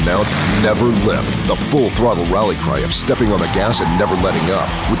proud to announce Never Lift, the full throttle rally cry of stepping on the gas and never letting up.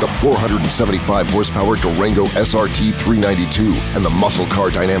 With the 475 horsepower Durango SRT 392 and the muscle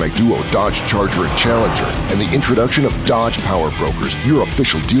car dynamic duo Dodge Charger and Challenger, and the introduction of Dodge Power Brokers, your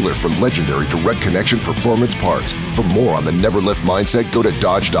official dealer for legendary direct connection performance parts. For more on the Never Lift mindset, go to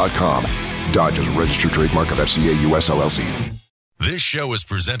Dodge.com. Dodge is a registered trademark of FCA US LLC. This show is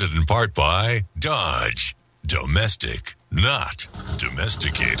presented in part by Dodge. Domestic, not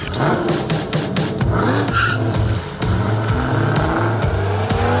domesticated.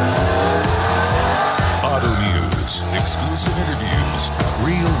 Auto news, exclusive interviews,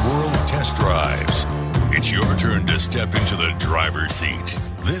 real-world test drives. It's your turn to step into the driver's seat.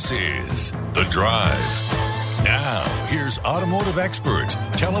 This is The Drive. Now, here's automotive expert,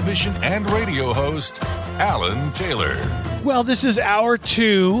 television and radio host, Alan Taylor. Well, this is hour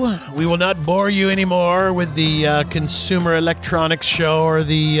 2. We will not bore you anymore with the Consumer Electronics Show or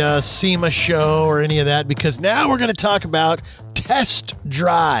the SEMA show or any of that, because now we're going to talk about test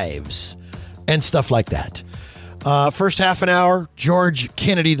drives and stuff like that. First half an hour, George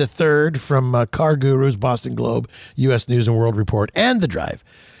Kennedy III from Car Gurus, Boston Globe, U.S. News and World Report, and The Drive.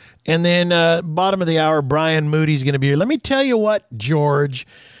 And then bottom of the hour, Brian Moody's going to be here. Let me tell you what, George,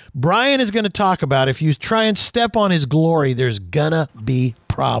 Brian is going to talk about. If you try and step on his glory, there's going to be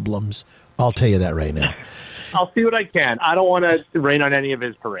problems. I'll tell you that right now. I'll see what I can. I don't want to rain on any of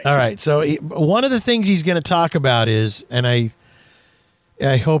his parade. All right. So one of the things he's going to talk about is, and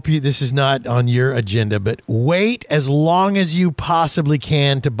I hope this is not on your agenda, but wait as long as you possibly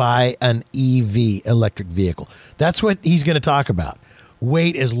can to buy an EV, electric vehicle. That's what he's going to talk about.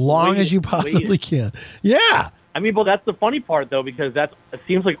 Wait as long as you possibly can. Yeah. I mean, well, that's the funny part, though, because it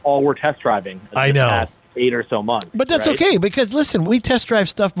seems like all we're test driving. I know. The past 8 or so months. But that's right? okay, because, listen, we test drive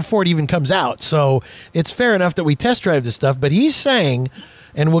stuff before it even comes out. So it's fair enough that we test drive this stuff. But he's saying,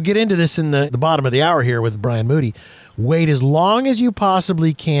 and we'll get into this in the bottom of the hour here with Brian Moody, wait as long as you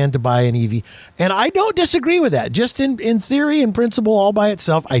possibly can to buy an EV. And I don't disagree with that. Just in theory and principle all by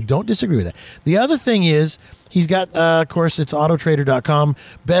itself, I don't disagree with that. The other thing is, he's got, of course, it's autotrader.com,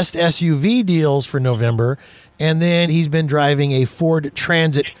 best SUV deals for November. And then he's been driving a Ford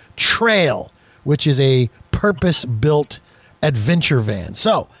Transit Trail, which is a purpose-built adventure van.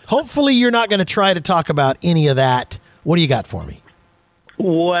 So hopefully you're not going to try to talk about any of that. What do you got for me?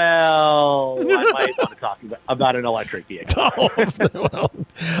 Well, I might want to talk about an electric vehicle. Well,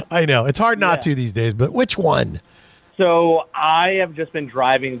 I know. It's hard not to these days, but which one? So I have just been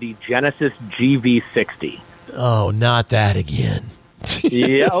driving the Genesis GV60. Oh, not that again.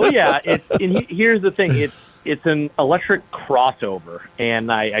 Yeah. Oh, yeah. Here's the thing. It's an electric crossover,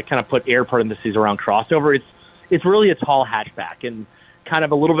 and I kind of put air parentheses around crossover. It's really a tall hatchback and kind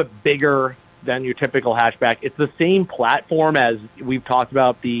of a little bit bigger than your typical hatchback. It's the same platform as we've talked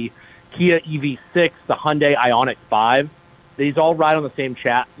about, the Kia EV6, the Hyundai Ioniq 5. These all ride on the same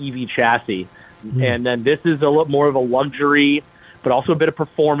EV chassis. Mm-hmm. And then this is a little more of a luxury, but also a bit of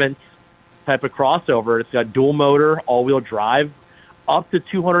performance type of crossover. It's got dual motor, all-wheel drive, up to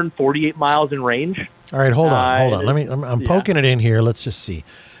 248 miles in range. All right, hold on. I'm poking it in here. Let's just see.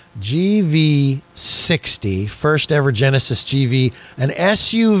 GV60, first ever Genesis GV, an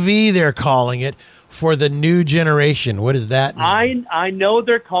SUV they're calling it for the new generation. What does that mean? I know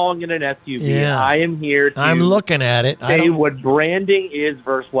they're calling it an SUV. Yeah. I am here to I'm looking at it. Say what branding is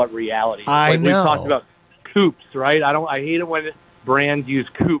versus what reality is. I know. We've talked about coupes, right? I hate it when brands use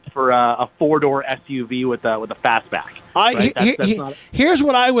coupe for a 4-door SUV with a fastback. Right? Here's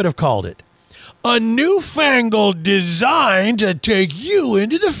what I would have called it. A newfangled design to take you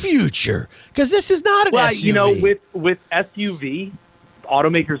into the future. Because this is not an SUV. You know, with SUV,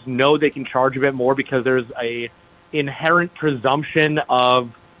 automakers know they can charge a bit more because there's a inherent presumption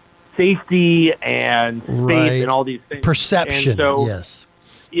of safety and space and all these things. Perception, so, yes.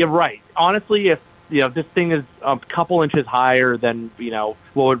 You're right. Honestly, if this thing is a couple inches higher than,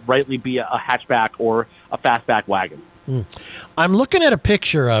 what would rightly be a hatchback or a fastback wagon. I'm looking at a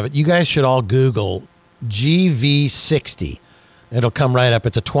picture of it. You guys should all Google GV60. It'll come right up.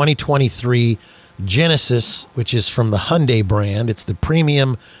 It's a 2023 Genesis, which is from the Hyundai brand. It's the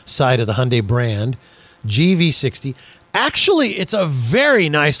premium side of the Hyundai brand. GV60. Actually, it's a very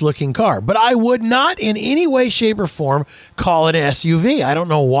nice looking car, but I would not in any way, shape, or form call it an SUV. I don't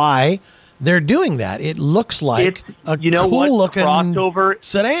know why they're doing that. It looks like a cool looking crossover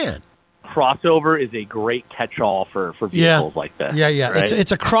sedan. Crossover is a great catch-all for vehicles like this. Yeah. Right?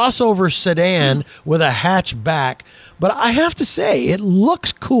 It's a crossover sedan with a hatchback, but I have to say it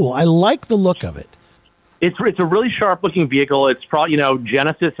looks cool. I like the look of it. It's a really sharp-looking vehicle. It's probably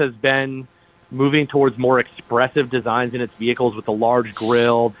Genesis has been moving towards more expressive designs in its vehicles with the large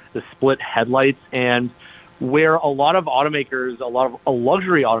grille, the split headlights, and where a lot of automakers, a lot of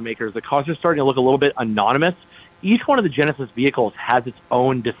luxury automakers, the cars are starting to look a little bit anonymous. Each one of the Genesis vehicles has its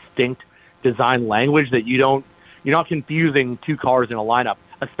own distinct design language that you're not confusing two cars in a lineup,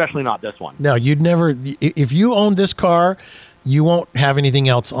 especially not this one. No, you'd never, if you owned this car, you won't have anything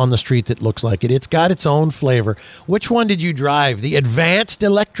else on the street that looks like it. It's got its own flavor. Which one did you drive? The advanced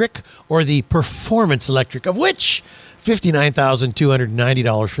electric or the performance electric, of which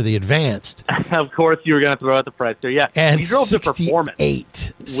 $59,290 for the advanced. Of course, you were going to throw out the price there. Yeah. And you drove the performance,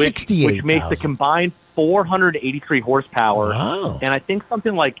 which makes the combined 483 horsepower. Wow. And I think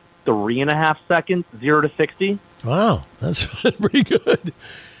something like 3.5 seconds, 0 to 60. Wow, that's pretty good.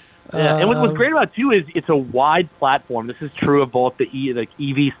 Yeah, and what's great about it, too, is it's a wide platform. This is true of both the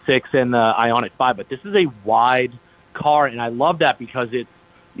EV6 and the Ioniq 5, but this is a wide car, and I love that because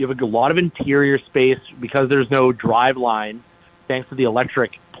you have a lot of interior space because there's no drive line. Thanks to the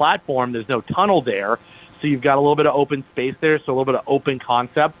electric platform, there's no tunnel there, so you've got a little bit of open space there, so a little bit of open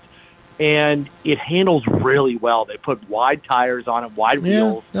concept, and it handles really well. They put wide tires on it, wide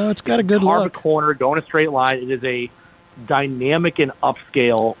wheels. No, it's got a good look. Carve a corner, go in a straight line. It is a dynamic and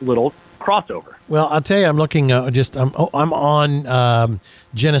upscale little crossover. Well, I'll tell you, I'm looking. I'm on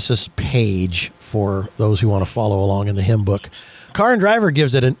Genesis page for those who want to follow along in the hymn book. Car and Driver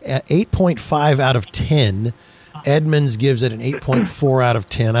gives it an 8.5 out of 10. Edmunds gives it an 8.4 out of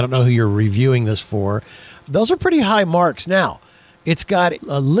 10. I don't know who you're reviewing this for. Those are pretty high marks. Now, it's got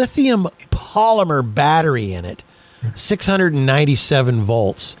a lithium polymer battery in it, 697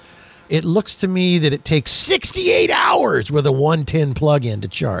 volts. It looks to me that it takes 68 hours with a 110 plug-in to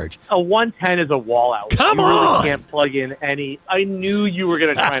charge. A 110 is a wall outlet. Come you on! Really can't plug in any. I knew you were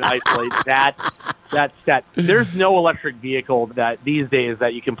going to try and isolate that stat. There's no electric vehicle that these days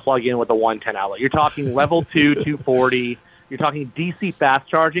that you can plug in with a 110 outlet. You're talking level 2, 240. You're talking DC fast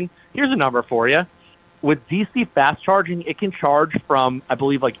charging. Here's a number for you. With DC fast charging, it can charge from, I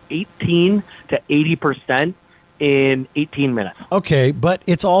believe, like 18 to 80% in 18 minutes. Okay, but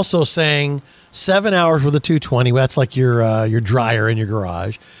it's also saying 7 hours with a 220. That's like your dryer in your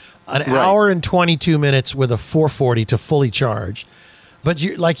garage. An hour and 22 minutes with a 440 to fully charge. But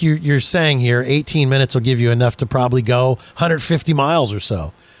you're saying here, 18 minutes will give you enough to probably go 150 miles or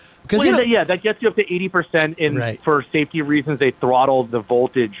so. That gets you up to 80%. For safety reasons, they throttle the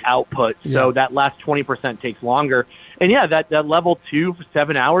voltage output, so that last 20% takes longer. And that level 2 for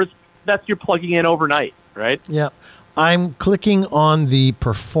 7 hours, that's you're plugging in overnight, right? Yeah. I'm clicking on the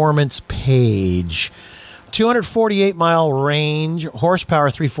performance page. 248 mile range, horsepower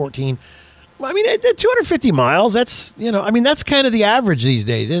 314. I mean, at 250 miles, that's kind of the average these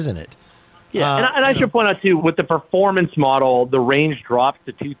days, isn't it? Yeah, and I should point out, too, with the performance model, the range drops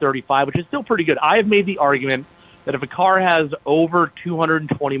to 235, which is still pretty good. I have made the argument that if a car has over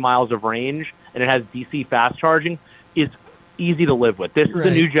 220 miles of range and it has DC fast charging, it's easy to live with. This is a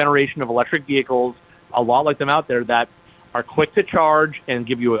new generation of electric vehicles, a lot like them out there, that are quick to charge and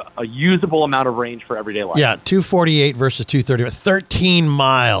give you a usable amount of range for everyday life. Yeah, 248 versus 230, 13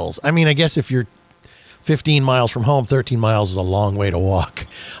 miles. I mean, I guess if you're 15 miles from home, 13 miles is a long way to walk.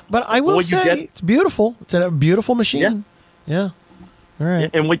 But I will say it's beautiful. It's a beautiful machine. Yeah. All right.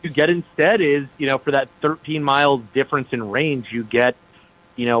 And what you get instead is, for that 13 miles difference in range, you get,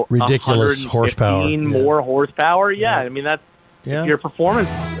 ridiculous horsepower. More horsepower. Yeah. I mean, that's, if you're a performance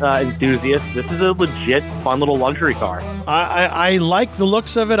enthusiast, this is a legit fun little luxury car. I like the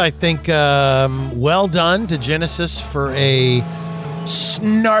looks of it. I think well done to Genesis for a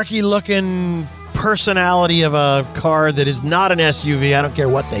snarky looking personality of a car that is not an SUV. I don't care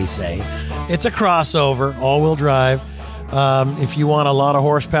what they say. It's a crossover, all-wheel drive. If you want a lot of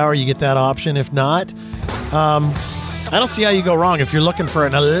horsepower, you get that option. If not, I don't see how you go wrong. If you're looking for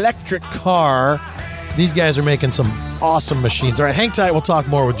an electric car, these guys are making some awesome machines. All right, hang tight. We'll talk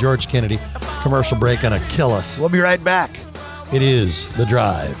more with George Kennedy. Commercial break gonna kill us. We'll be right back. It is The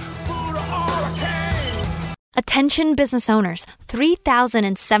Drive. Attention business owners,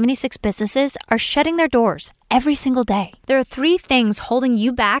 3,076 businesses are shutting their doors every single day. There are 3 things holding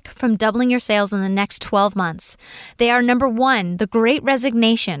you back from doubling your sales in the next 12 months. They are number 1, the Great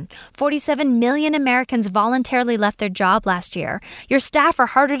Resignation. 47 million Americans voluntarily left their job last year. Your staff are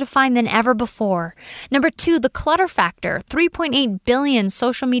harder to find than ever before. Number 2, the clutter factor. 3.8 billion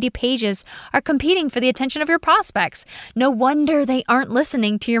social media pages are competing for the attention of your prospects. No wonder they aren't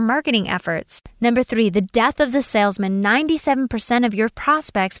listening to your marketing efforts. Number 3, the death of the salesman. 97% of your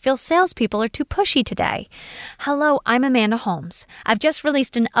prospects feel salespeople are too pushy today. Hello, I'm Amanda Holmes. I've just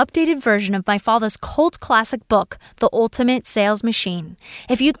released an updated version of my father's cult classic book, The Ultimate Sales Machine.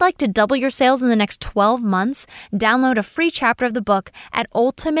 If you'd like to double your sales in the next 12 months, download a free chapter of the book at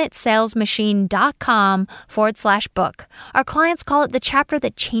ultimatesalesmachine.com/book. Our clients call it the chapter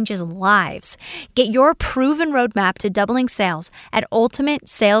that changes lives. Get your proven roadmap to doubling sales at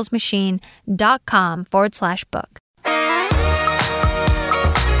ultimatesalesmachine.com/book.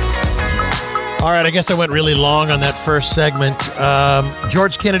 All right, I guess I went really long on that first segment.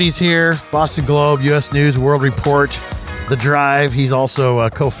 George Kennedy's here, Boston Globe, U.S. News, World Report, The Drive. He's also a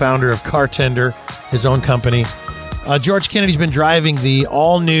co-founder of Cartender, his own company. George Kennedy's been driving the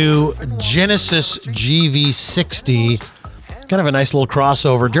all-new Genesis GV60, kind of a nice little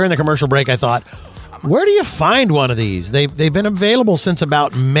crossover. During the commercial break, I thought, where do you find one of these? They've been available since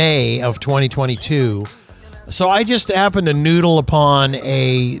about May of 2022. So I just happened to noodle upon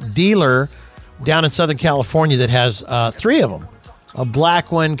a dealer down in Southern California that has 3 of them. A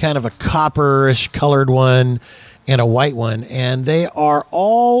black one, kind of a copperish colored one, and a white one. And they are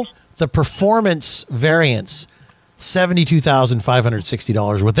all the performance variants,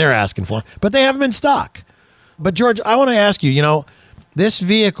 $72,560, what they're asking for. But they have them in stock. But, George, I want to ask you, this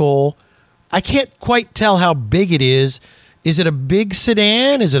vehicle, I can't quite tell how big it is. Is it a big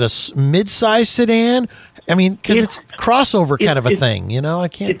sedan? Is it a mid-sized sedan? I mean, because it's crossover kind of a thing, I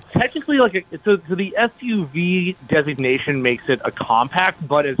can't. It's technically so the SUV designation makes it a compact,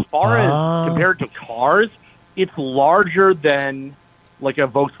 but as far as compared to cars, it's larger than like a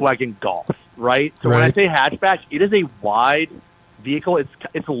Volkswagen Golf, right? So when I say hatchback, it is a wide vehicle.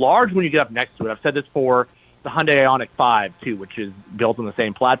 It's large when you get up next to it. I've said this for the Hyundai Ioniq 5 too, which is built on the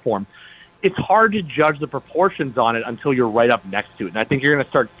same platform. It's hard to judge the proportions on it until you're right up next to it. And I think you're going to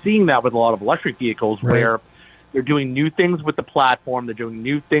start seeing that with a lot of electric vehicles where they're doing new things with the platform. They're doing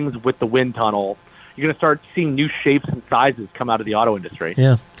new things with the wind tunnel. You're going to start seeing new shapes and sizes come out of the auto industry.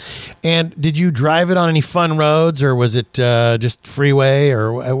 Yeah. And did you drive it on any fun roads, or was it just freeway?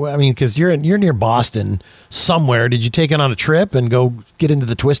 Or, I mean, because you're near Boston somewhere. Did you take it on a trip and go get into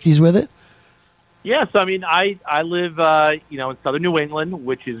the twisties with it? Yeah, so I mean, I live, in southern New England,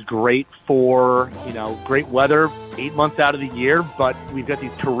 which is great for, great weather 8 months out of the year, but we've got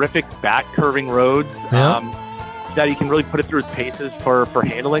these terrific back curving roads that you can really put it through its paces for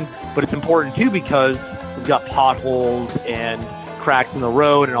handling. But it's important, too, because we've got potholes and cracks in the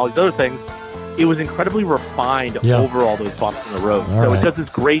road and all these other things. It was incredibly refined over all those bumps in the road. It does this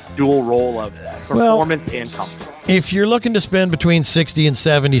great dual role of performance and comfort. If you're looking to spend between 60 and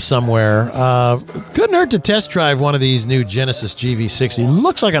 70 somewhere, couldn't hurt to test drive one of these new Genesis GV60.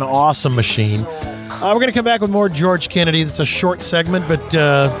 Looks like an awesome machine. We're going to come back with more George Kennedy. That's a short segment, but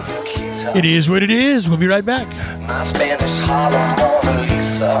it is what it is. We'll be right back. My Spanish Harlem Mona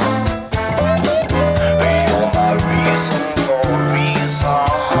Lisa. You're my reason for reason.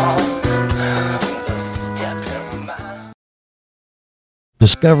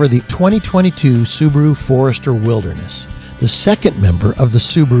 Discover the 2022 Subaru Forester Wilderness, the second member of the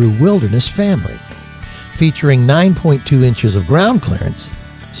Subaru Wilderness family. Featuring 9.2 inches of ground clearance,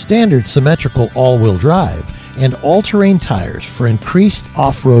 standard symmetrical all-wheel drive, and all-terrain tires for increased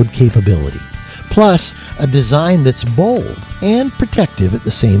off-road capability. Plus, a design that's bold and protective at the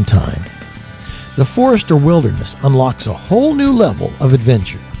same time. The Forester Wilderness unlocks a whole new level of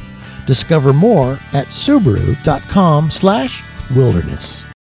adventure. Discover more at Subaru.com/wilderness.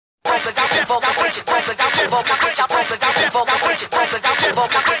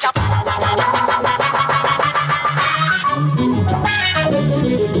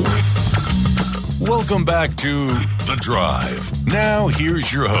 Welcome back to The Drive. Now,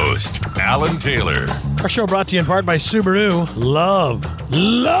 here's your host, Alan Taylor. Our show brought to you in part by Subaru. Love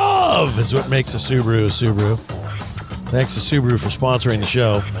is what makes a Subaru a Subaru. Thanks to Subaru for sponsoring the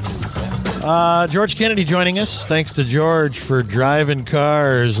show. George Kennedy joining us. Thanks to George for driving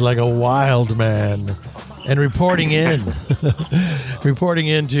cars like a wild man and reporting into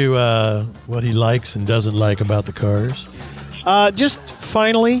what he likes and doesn't like about the cars. Just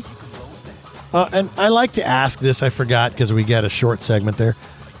finally, and I like to ask this, I forgot because we got a short segment there.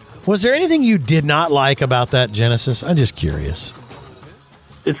 Was there anything you did not like about that Genesis? I'm just curious.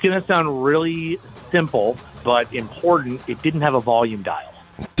 It's going to sound really simple, but important. It didn't have a volume dial.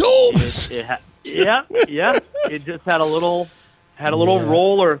 It just had a little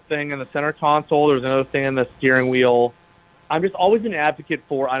roller thing in the center console. There was another thing in the steering wheel. I'm just always an advocate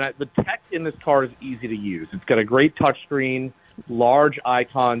for, and the tech in this car is easy to use. It's got a great touchscreen, large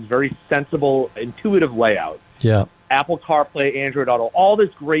icons, very sensible, intuitive layout. Yeah. Apple CarPlay, Android Auto, all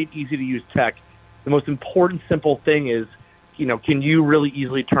this great, easy-to-use tech. The most important, simple thing is, can you really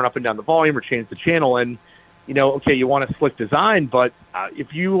easily turn up and down the volume or change the channel? And, okay, you want a slick design, but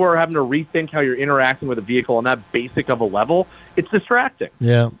if you are having to rethink how you're interacting with a vehicle on that basic of a level, it's distracting.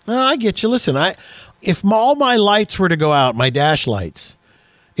 Yeah. No, I get you. Listen, if all my lights were to go out, my dash lights,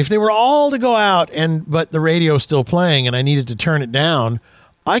 if they were all to go out but the radio's still playing and I needed to turn it down,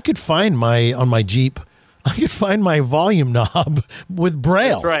 I could find on my Jeep, I could find my volume knob with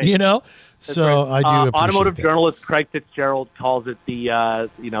Braille, right. That's so right. I do appreciate automotive that. Journalist Craig Fitzgerald calls it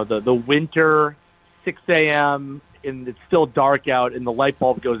the winter 6 a.m. and it's still dark out and the light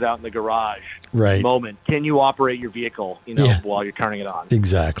bulb goes out in the garage moment. Can you operate your vehicle, while you're turning it on?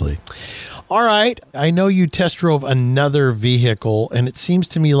 Exactly. All right. I know you test drove another vehicle and it seems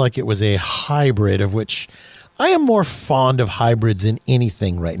to me like it was a hybrid, of which I am more fond of hybrids than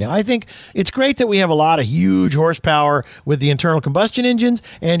anything right now. I think it's great that we have a lot of huge horsepower with the internal combustion engines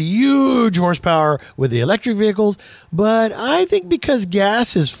and huge horsepower with the electric vehicles. But I think because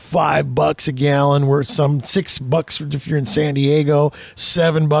gas is $5 a gallon, we're some $6 if you're in San Diego,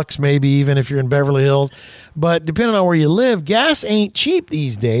 $7 maybe even if you're in Beverly Hills. But depending on where you live, gas ain't cheap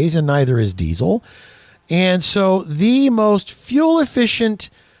these days, and neither is diesel. And so the most fuel efficient,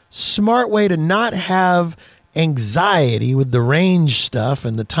 smart way to not have anxiety with the range stuff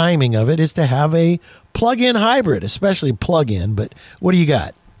and the timing of it is to have a plug-in hybrid, especially plug-in. But what do you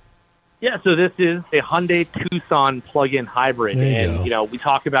got? Yeah, so this is a Hyundai Tucson plug-in hybrid. And, we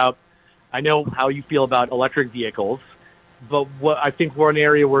talk about, I know how you feel about electric vehicles, but what I think we're an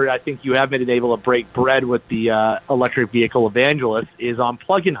area where I think you have been able to break bread with the electric vehicle evangelists is on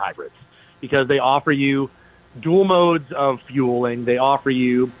plug-in hybrids, because they offer you dual modes of fueling. They offer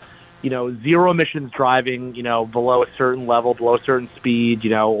you zero emissions driving, below a certain level, below a certain speed,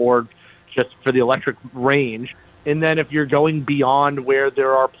 or just for the electric range. And then if you're going beyond where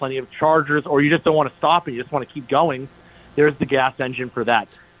there are plenty of chargers, or you just don't want to stop and you just want to keep going, there's the gas engine for that.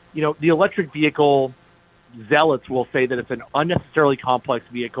 The electric vehicle zealots will say that it's an unnecessarily complex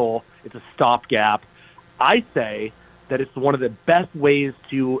vehicle. It's a stopgap. I say that it's one of the best ways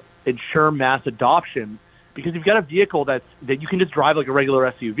to ensure mass adoption, because you've got a vehicle that you can just drive like a regular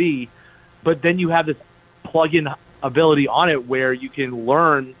SUV, but then you have this plug-in ability on it where you can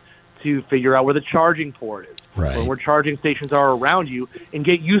learn to figure out where the charging port is, right, or where charging stations are around you, and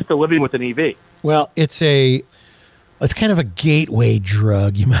get used to living with an EV. Well, it's kind of a gateway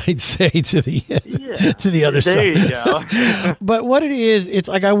drug, you might say, to the other side. There you go. But what it is, it's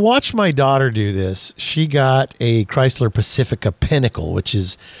like I watched my daughter do this. She got a Chrysler Pacifica Pinnacle,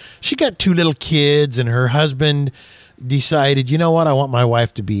 she got 2 little kids, and her husband decided, you know what, I want my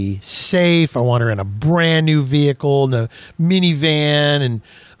wife to be safe. I want her in a brand new vehicle, in a minivan, and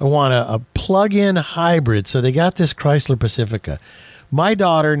I want a plug-in hybrid. So they got this Chrysler Pacifica. My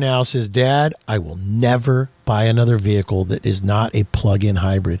daughter now says, Dad, I will never buy another vehicle that is not a plug-in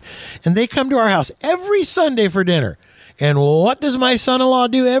hybrid. And they come to our house every Sunday for dinner. And what does my son-in-law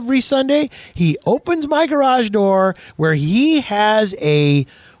do every Sunday? He opens my garage door where he has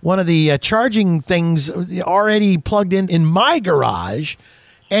one of the charging things already plugged in my garage,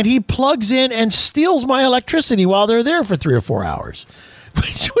 and he plugs in and steals my electricity while they're there for 3 or 4 hours.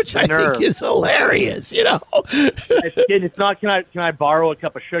 Which I think is hilarious, It's not, can I borrow a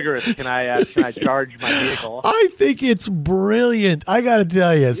cup of sugar? It's can I charge my vehicle? I think it's brilliant. I got to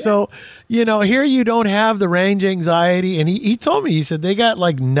tell you. Yeah. So, here you don't have the range anxiety. And he told me, he said they got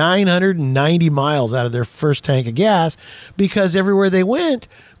like 990 miles out of their first tank of gas because everywhere they went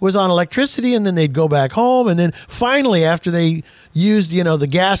was on electricity, and then they'd go back home. And then finally, after they used, the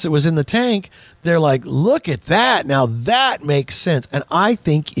gas that was in the tank, they're like, look at that. Now that makes sense. And I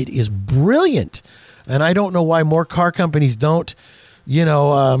think it is brilliant. And I don't know why more car companies don't,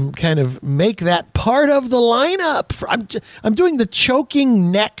 kind of make that part of the lineup. I'm doing the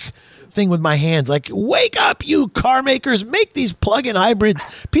choking neck thing with my hands. Like, wake up, you car makers, make these plug-in hybrids.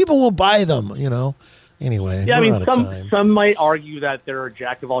 People will buy them, Anyway, yeah, some might argue that they're a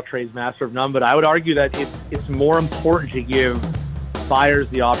jack of all trades, master of none, but I would argue that it's more important to give buyers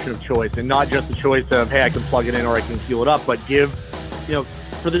the option of choice, and not just the choice of, hey, I can plug it in or I can fuel it up, but give,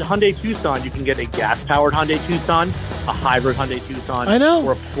 for the Hyundai Tucson, you can get a gas-powered Hyundai Tucson, a hybrid Hyundai Tucson,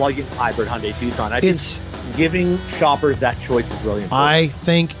 or a plug-in hybrid Hyundai Tucson. I think giving shoppers that choice is really important. I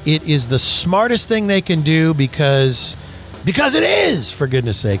think it is the smartest thing they can do because it is, for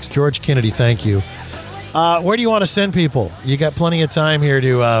goodness sakes. George Kennedy, thank you. Where do you want to send people? You got plenty of time here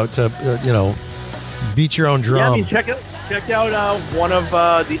to beat your own drum. Yeah, I mean, check out one of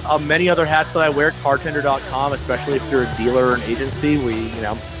the many other hats that I wear, cartender.com, especially if you're a dealer or an agency. We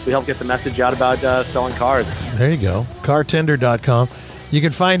help get the message out about selling cars. There you go, cartender.com. You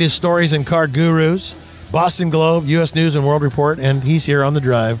can find his stories in Car Gurus, Boston Globe, U.S. News and World Report, and he's here on the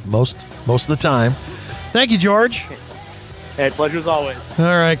drive most of the time. Thank you, George. Hey, pleasure as always. All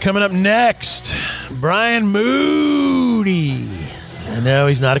right, coming up next, Brian Moody. I know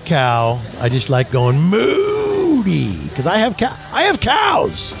he's not a cow. I just like going Moody because I have cows. I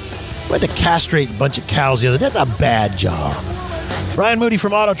had to castrate a bunch of cows the other day. That's a bad job. Brian Moody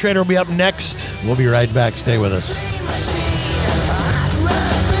from Auto Trader will be up next. We'll be right back. Stay with us.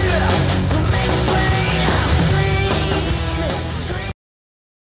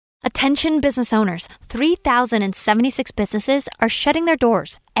 Attention business owners, 3,076 businesses are shutting their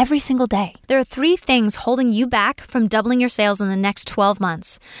doors every single day. There are 3 things holding you back from doubling your sales in the next 12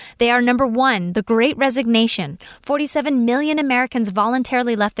 months. They are number 1, the Great Resignation. 47 million Americans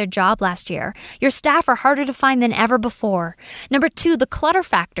voluntarily left their job last year. Your staff are harder to find than ever before. Number 2, the clutter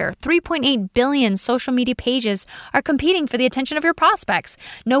factor. 3.8 billion social media pages are competing for the attention of your prospects.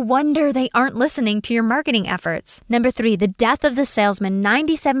 No wonder they aren't listening to your marketing efforts. Number 3, the death of the salesman.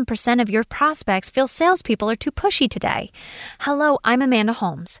 97% of your prospects feel salespeople are too pushy today. Hello, I'm Amanda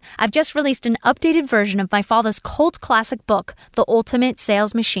Holmes. I've just released an updated version of my father's cult classic book, The Ultimate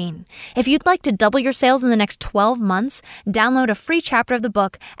Sales Machine. If you'd like to double your sales in the next 12 months, download a free chapter of the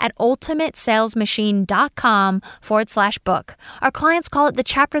book at ultimatesalesmachine.com/book. Our clients call it the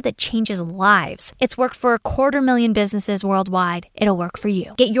chapter that changes lives. It's worked for 250,000 businesses worldwide. It'll work for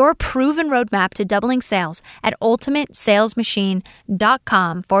you. Get your proven roadmap to doubling sales at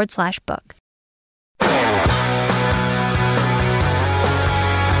ultimatesalesmachine.com/book.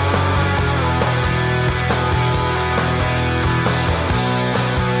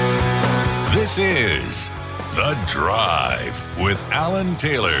 This is The Drive with Alan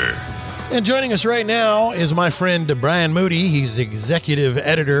Taylor. And joining us right now is my friend Brian Moody. He's executive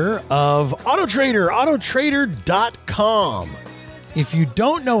editor of AutoTrader, autotrader.com. If you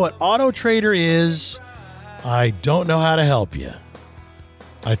don't know what AutoTrader is, I don't know how to help you.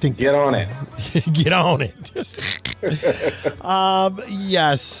 I think get on it. Get on it.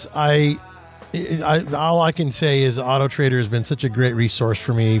 Yes, I all I can say is AutoTrader has been such a great resource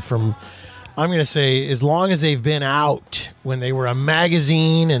for me from, I'm going to say, as long as they've been out, when they were a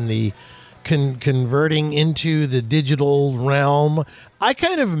magazine and the converting into the digital realm. I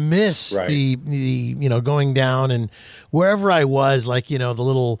kind of miss the going down and wherever I was, like, the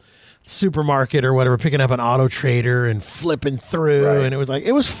little supermarket or whatever, picking up an AutoTrader and flipping through, and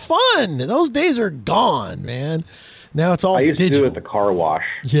it was fun. Those days are gone, man. Now it's all digital. I used to do it at the car wash.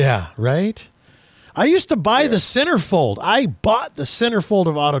 Yeah, right? I used to buy the centerfold. I bought the centerfold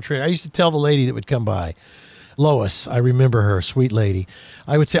of AutoTrader. I used to tell the lady that would come by, Lois, I remember her, sweet lady.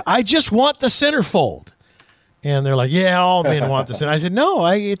 I would say, I just want the centerfold. And they're like, yeah, all men want the center. I said, no,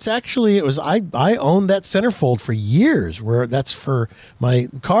 I owned that centerfold for years, where that's for my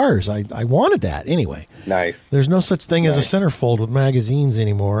cars. I wanted that anyway. Nice. There's no such thing as a centerfold with magazines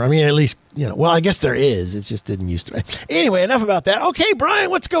anymore. I mean, at least, well, I guess there is. It just didn't used to. Anyway, enough about that. Okay, Brian,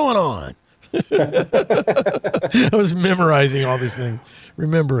 what's going on? I was memorizing all these things,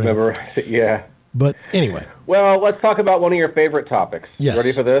 remembering. Yeah. But anyway. Well, let's talk about one of your favorite topics. Yes.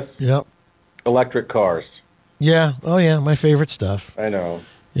 Ready for this? Yep. Electric cars. Yeah. Oh, yeah. My favorite stuff. I know.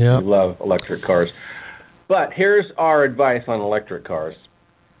 Yeah. You love electric cars. But here's our advice on electric cars.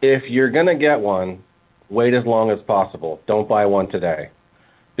 If you're going to get one, wait as long as possible. Don't buy one today.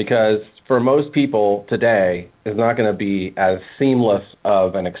 Because for most people, today is not going to be as seamless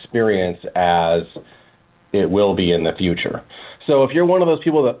of an experience as it will be in the future. So if you're one of those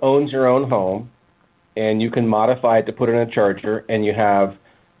people that owns your own home and you can modify it to put in a charger and you have,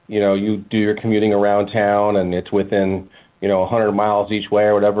 you do your commuting around town and it's within, 100 miles each way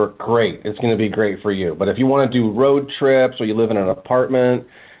or whatever, great. It's going to be great for you. But if you want to do road trips or you live in an apartment,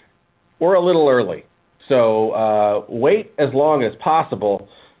 we're a little early. So wait as long as possible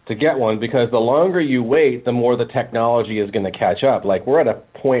to get one, because the longer you wait, the more the technology is going to catch up. Like, we're at a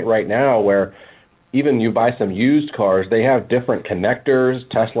point right now where even you buy some used cars, they have different connectors.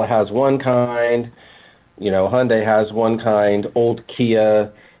 Tesla has one kind, Hyundai has one kind, old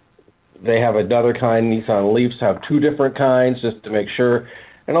Kia, they have another kind, Nissan Leafs have two different kinds just to make sure.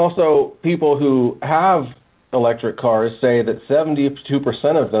 And also, people who have electric cars say that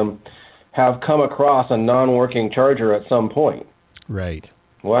 72% of them have come across a non-working charger at some point. Right.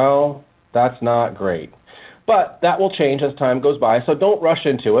 Well, that's not great. But that will change as time goes by, so don't rush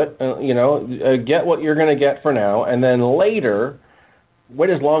into it. Get what you're going to get for now, and then later,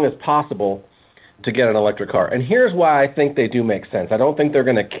 wait as long as possible to get an electric car. And here's why I think they do make sense. I don't think they're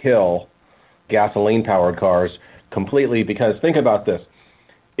going to kill gasoline-powered cars completely, because think about this.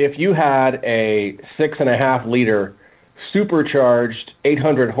 If you had a 6.5-liter supercharged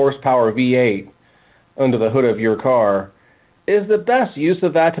 800 horsepower V8 under the hood of your car, is the best use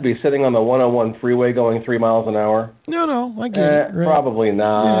of that to be sitting on the 101 freeway going 3 miles an hour? No, I get it. Right. Probably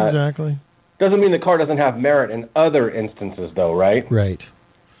not. Yeah, exactly. Doesn't mean the car doesn't have merit in other instances, though, right? Right.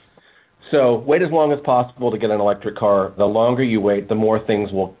 So wait as long as possible to get an electric car. The longer you wait, the more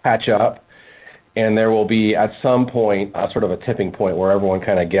things will catch up, and there will be, at some point, sort of a tipping point where everyone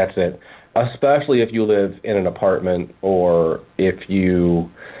kind of gets it, especially if you live in an apartment or if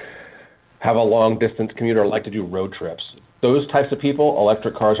you have a long-distance commute or like to do road trips. Those types of people,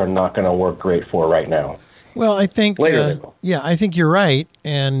 electric cars are not going to work great for right now. Well, I think, Later they will. yeah, I think you're right.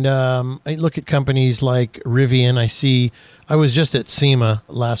 And I look at companies like Rivian. I was just at SEMA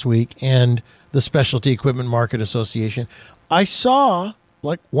last week and the Specialty Equipment Market Association. I saw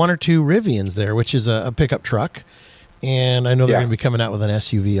like one or two Rivians there, which is a pickup truck. And I know they're going to be coming out with an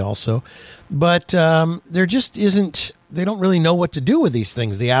SUV also. But there just isn't, they don't really know what to do with these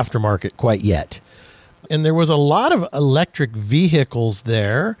things, the aftermarket, quite yet. And there was a lot of electric vehicles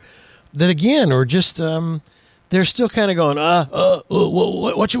there that, again, are just, they're still kind of going,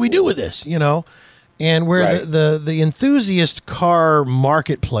 what should we do with this, you know? And where the enthusiast car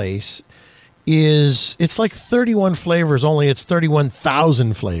marketplace is, it's like 31 flavors, only it's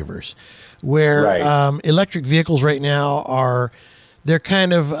 31,000 flavors. Where electric vehicles right now they're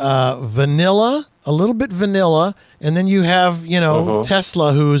kind of vanilla, a little bit vanilla, and then you have,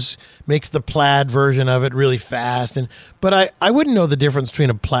 Tesla makes the plaid version of it really fast. But I wouldn't know the difference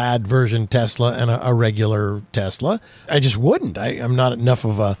between a plaid version Tesla and a regular Tesla. I just wouldn't. I'm not enough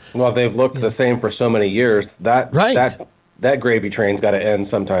of a... Well, they've looked the same for so many years. That gravy train's got to end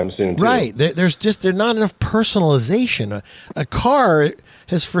sometime soon, too. Right. There's not enough personalization. A car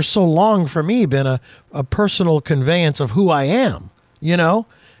has for so long, for me, been a personal conveyance of who I am, you know?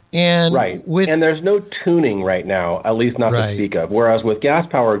 And and there's no tuning right now, at least not to speak of. Whereas with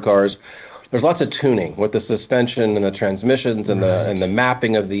gas-powered cars, there's lots of tuning with the suspension and the transmissions and the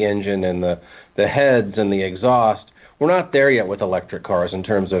mapping of the engine and the heads and the exhaust. We're not there yet with electric cars in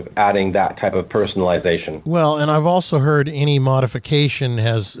terms of adding that type of personalization. Well, and I've also heard any modification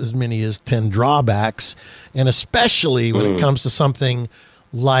has as many as 10 drawbacks, and especially when it comes to something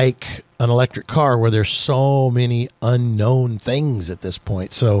like an electric car where there's so many unknown things at this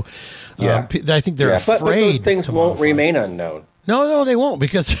point. So I think they're afraid. But those things won't remain unknown. No, they won't,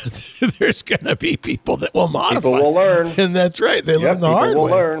 because there's going to be people that will modify. People will learn. And that's right. They learn the hard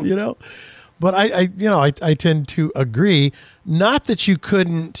way. Learn. You know? But I tend to agree. Not that you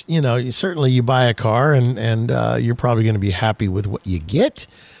couldn't, certainly you buy a car and you're probably going to be happy with what you get.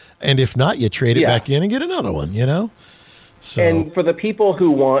 And if not, you trade it back in and get another one, So. And for the people who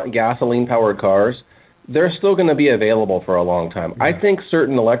want gasoline-powered cars, they're still going to be available for a long time. Yeah. I think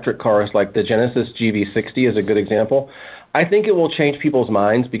certain electric cars, like the Genesis GV60 is a good example. I think it will change people's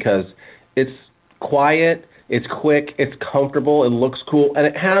minds because it's quiet, it's quick, it's comfortable, it looks cool, and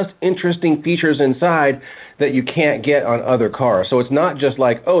it has interesting features inside that you can't get on other cars. So it's not just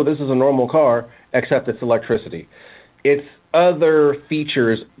like, oh, this is a normal car, except it's electricity. It's other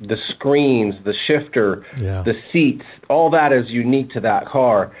features, the screens, the shifter, the seats, all that is unique to that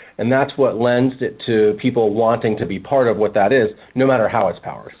car, and that's what lends it to people wanting to be part of what that is, no matter how it's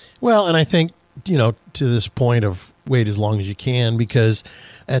powered. Well, and I think, to this point of wait as long as you can, because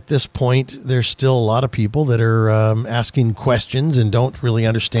at this point, there's still a lot of people that are asking questions and don't really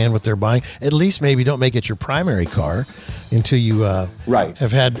understand what they're buying. At least maybe don't make it your primary car until you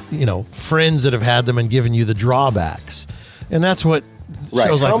have had, friends that have had them and given you the drawbacks. And that's what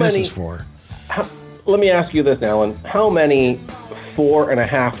shows like this is for. Let me ask you this, Alan. How many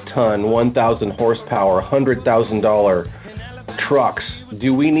 4.5-ton, 1,000 horsepower, $100,000 trucks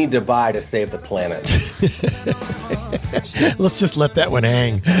do we need to buy to save the planet? Let's just let that one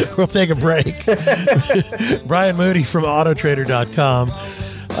hang. We'll take a break. Brian Moody from Autotrader.com.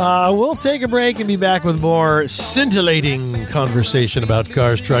 We'll take a break and be back with more scintillating conversation about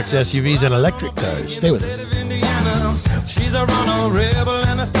cars, trucks, SUVs, and electric cars. Stay with us. She's a runner, rebel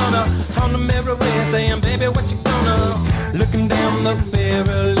and a stunner. On them everywhere saying, baby, what you gonna? Looking down the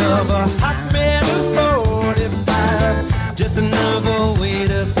barrel of a hot metal 45. Just another way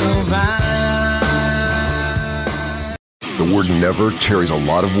to survive. The word never carries a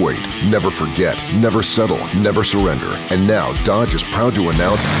lot of weight. Never forget, never settle, never surrender. And now Dodge is proud to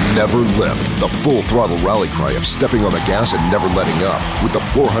announce Never Lift, the full throttle rally cry of stepping on the gas and never letting up. With the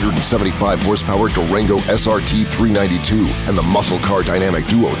 475 horsepower Durango SRT 392 and the muscle car dynamic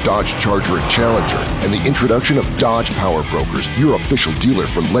duo Dodge Charger and Challenger, and the introduction of Dodge Power Brokers, your official dealer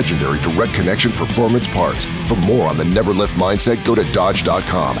for legendary direct connection performance parts. For more on the Never Lift mindset, go to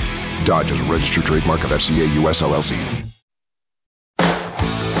Dodge.com. Dodge is a registered trademark of FCA US LLC.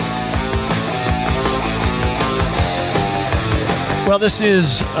 Well, this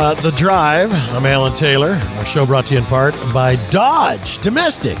is The Drive. I'm Alan Taylor. Our show brought to you in part by Dodge.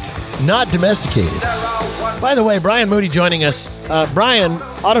 Domestic, not domesticated. By the way, Brian Moody joining us. Brian,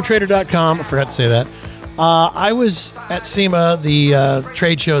 Autotrader.com. I forgot to say that. I was at SEMA, the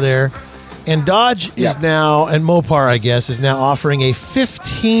trade show there, and Dodge is now, and Mopar, I guess, is now offering a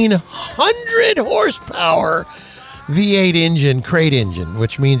 1,500 horsepower V8 engine, crate engine,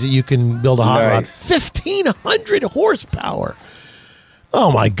 which means that you can build a hot rod. 1,500 horsepower. Oh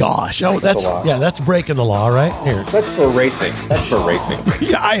my gosh! Oh, that's breaking the law, right? Here. That's for racing.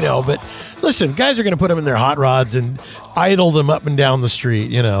 Yeah, I know, but listen, guys are going to put them in their hot rods and idle them up and down the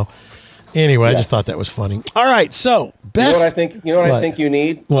street. Anyway, I just thought that was funny. All right, so best. You know what I think you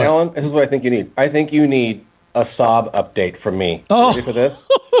need, What? Alan? This is what I think you need. I think you need a Saab update from me. Oh. Ready for this?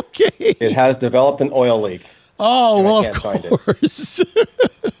 Okay. It has developed an oil leak. Oh, well, I of can't find course.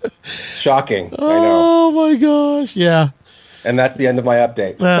 Shocking. I know. Oh my gosh! Yeah. And that's the end of my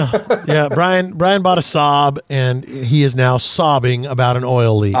update. Yeah, Brian bought a Saab, and he is now sobbing about an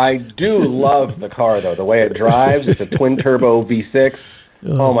oil leak. I do love the car, though. The way it drives, it's a twin-turbo V6.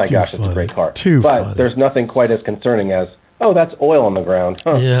 Oh my gosh, it's a great car. But funny. there's nothing quite as concerning as, that's oil on the ground.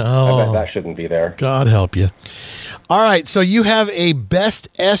 Huh. Yeah, I bet that shouldn't be there. God help you. All right, so you have a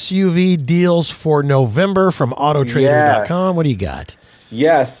best SUV deals for November from Autotrader.com. What do you got?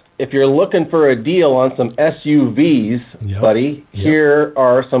 Yes. If you're looking for a deal on some SUVs, buddy, here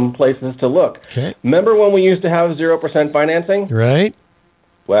are some places to look. Okay. Remember when we used to have 0% financing? Right.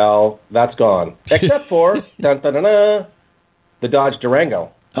 Well, that's gone. Except for the Dodge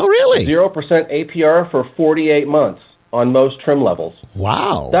Durango. Oh, really? 0% APR for 48 months on most trim levels.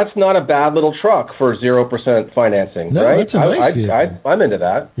 Wow. That's not a bad little truck for 0% financing, No, right? that's a nice vehicle. I'm into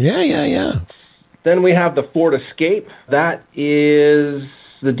that. Yeah. Then we have the Ford Escape. That is...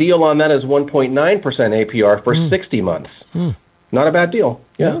 The deal on that is 1.9% APR for 60 months. Not a bad deal.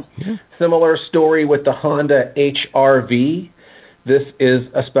 Yeah. Similar story with the Honda HR-V. This is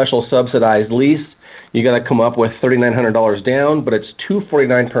a special subsidized lease. You got to come up with $3,900 down, but it's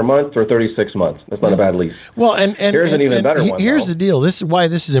 $249 per month for 36 months. That's not a bad lease. Well, and here's an even better one. Here's the deal. This is why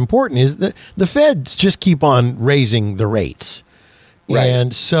this is important: is that the feds just keep on raising the rates. Right.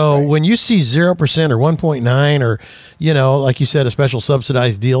 And so when you see 0% or 1.9 or, like you said, a special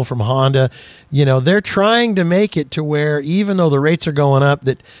subsidized deal from Honda, they're trying to make it to where even though the rates are going up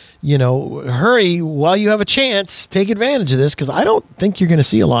that, hurry while you have a chance, take advantage of this because I don't think you're going to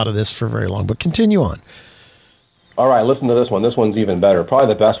see a lot of this for very long. But continue on. All right, listen to this one. This one's even better.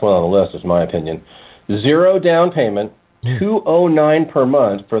 Probably the best one on the list is my opinion. 0 down payment, $209 per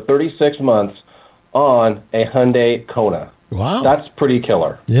month for 36 months on a Hyundai Kona. Wow. That's pretty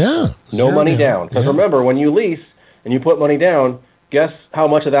killer. Yeah. No money down. Because remember, when you lease and you put money down, guess how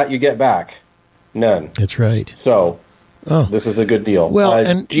much of that you get back? None. That's right. So this is a good deal. Well,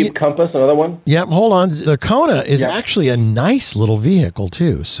 and Jeep Compass, another one? Yeah, hold on. The Kona is actually a nice little vehicle,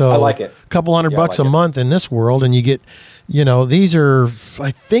 too. So I like it. A couple $100 a month in this world, and you get,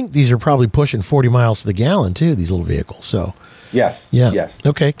 I think these are probably pushing 40 miles to the gallon, too, these little vehicles. So, yes.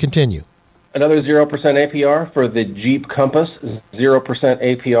 Okay, continue. Another 0% APR for the Jeep Compass, 0%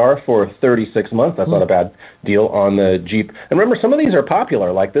 APR for 36 months. That's not a bad deal on the Jeep. And remember, some of these are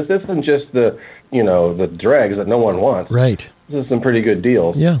popular. Like this isn't just the dregs that no one wants. Right. This is some pretty good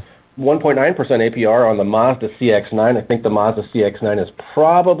deals. Yeah. 1.9% APR on the Mazda CX-9. I think the Mazda CX-9 is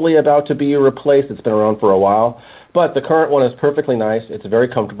probably about to be replaced. It's been around for a while. But the current one is perfectly nice. It's very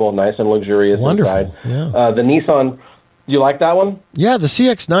comfortable, nice and luxurious inside. Yeah. The Nissan... Do you like that one? Yeah, the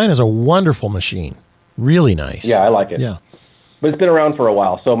CX-9 is a wonderful machine. Really nice. Yeah, I like it. Yeah. But it's been around for a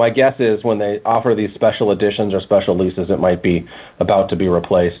while. So my guess is when they offer these special editions or special leases, it might be about to be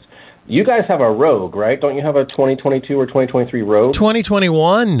replaced. You guys have a Rogue, right? Don't you have a 2022 or 2023 Rogue?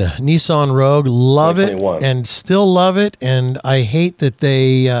 2021 Nissan Rogue. Love it and still love it. And I hate that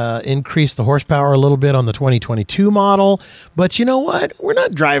they increased the horsepower a little bit on the 2022 model. But you know what? We're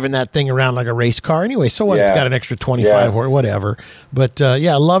not driving that thing around like a race car anyway. So what? It's got an extra 25 or whatever. But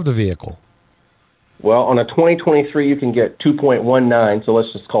I love the vehicle. Well, on a 2023, you can get 2.19. So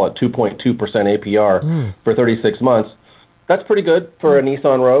let's just call it 2.2% APR for 36 months. That's pretty good for a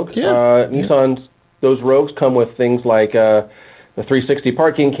Nissan Rogue. Nissans, those Rogues come with things like the 360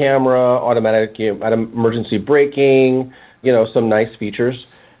 parking camera, automatic emergency braking, some nice features.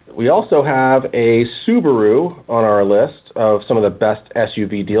 We also have a Subaru on our list of some of the best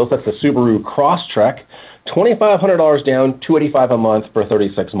SUV deals. That's the Subaru Crosstrek, $2,500 down, $285 a month for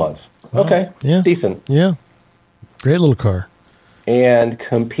 36 months. Wow. Okay, decent. Yeah, great little car. And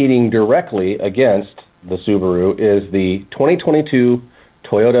competing directly against the Subaru is the 2022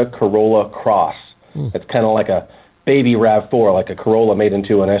 Toyota Corolla Cross. It's kind of like a baby RAV4, like a Corolla made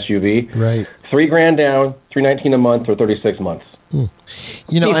into an SUV. Right. $3,000 down, $319 a month for 36 months.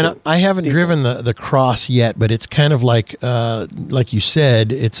 And I haven't driven the Cross yet, but it's kind of like you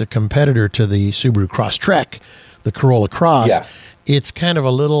said, it's a competitor to the Subaru Crosstrek, the Corolla Cross. Yeah. It's kind of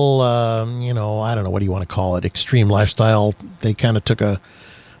a little, I don't know, what do you want to call it? Extreme lifestyle. They kind of took a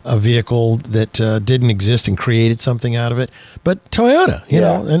a vehicle that didn't exist and created something out of it. But Toyota, you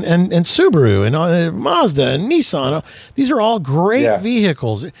know, and Subaru and Mazda and Nissan, these are all great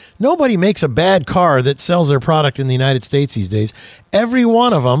vehicles. Nobody makes a bad car that sells their product in the United States these days. Every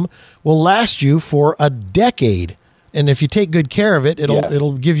one of them will last you for a decade. And if you take good care of it,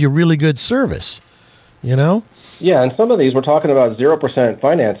 it'll give you really good service, you know? Yeah, and some of these, we're talking about 0%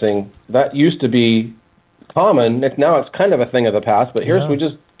 financing. That used to be common. Now it's kind of a thing of the past, but we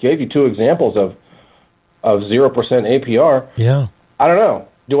just gave you two examples of 0% APR. Yeah. I don't know.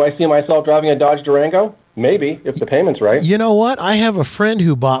 Do I see myself driving a Dodge Durango? Maybe, if the payment's right. You know what? I have a friend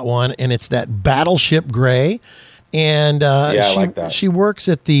who bought one, and it's that Battleship Gray. And I like that. She works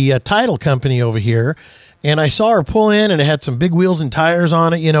at the title company over here. And I saw her pull in, and it had some big wheels and tires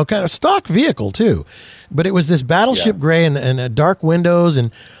on it, you know, kind of stock vehicle, too. But it was this Battleship Gray and dark windows. And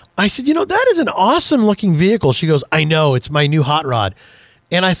I said, you know, that is an awesome-looking vehicle. She goes, I know, it's my new hot rod.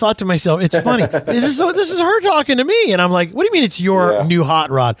 And I thought to myself, it's funny. This is her talking to me. And I'm like, what do you mean it's your new hot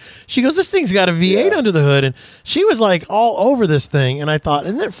rod? She goes, this thing's got a V8 under the hood. And she was like all over this thing. And I thought,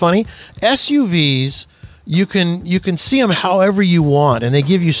 isn't it funny? SUVs, you can see them however you want. And they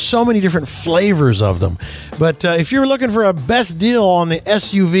give you so many different flavors of them. But if you're looking for a best deal on the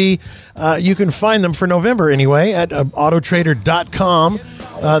SUV, you can find them for November anyway at autotrader.com.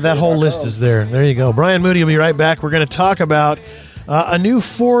 That whole list is there. There you go. Brian Moody will be right back. We're going to talk about a new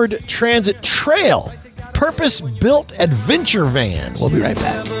Ford Transit Trail, purpose-built adventure van. We'll be right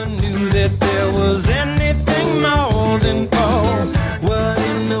back. Never knew that there was anything more than Paul. What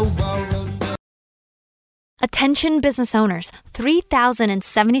in the world? Attention business owners,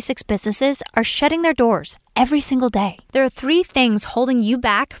 3,076 businesses are shutting their doors every single day. There are 3 things holding you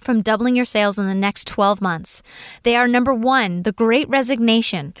back from doubling your sales in the next 12 months. They are number 1, the Great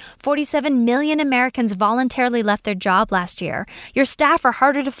Resignation. 47 million Americans voluntarily left their job last year. Your staff are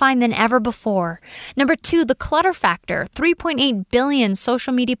harder to find than ever before. Number 2, the clutter factor. 3.8 billion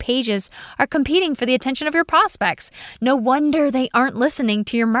social media pages are competing for the attention of your prospects. No wonder they aren't listening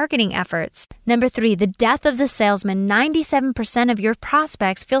to your marketing efforts. Number 3, the death of the salesman. 97% of your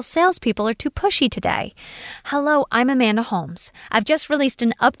prospects feel salespeople are too pushy today. Hello, I'm Amanda Holmes. I've just released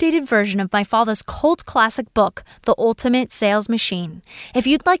an updated version of my father's cult classic book, The Ultimate Sales Machine. If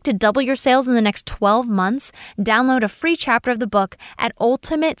you'd like to double your sales in the next 12 months, download a free chapter of the book at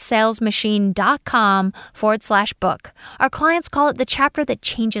ultimatesalesmachine.com/book. Our clients call it the chapter that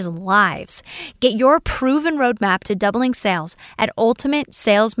changes lives. Get your proven roadmap to doubling sales at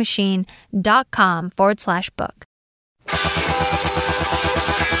ultimatesalesmachine.com/book.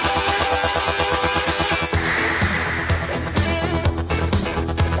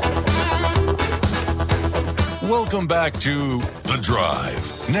 Welcome back to The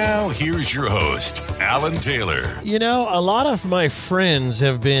Drive. Now, here's your host, Alan Taylor. You know, a lot of my friends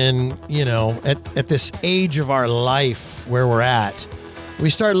have been, you know, at this age of our life where we're at, we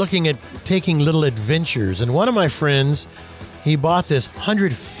start looking at taking little adventures. And one of my friends, he bought this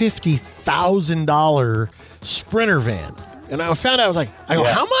 $150,000 Sprinter van. And I found out, I was like,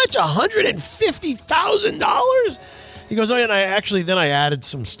 how much? $150,000? He goes, oh, yeah, and I added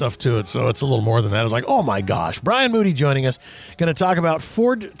some stuff to it, so it's a little more than that. I was like, oh, my gosh. Brian Moody joining us. Going to talk about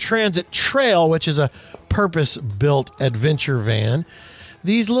Ford Transit Trail, which is a purpose-built adventure van.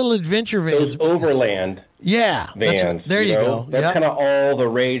 These little adventure vans. Those overland vans. There you go. That's kind of all the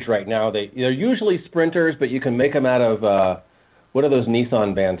rage right now. They're usually Sprinters, but you can make them out of, what are those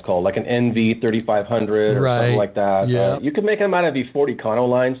Nissan vans called? Like an NV 3500 or something like that. Yeah. You can make them out of the 40 Econo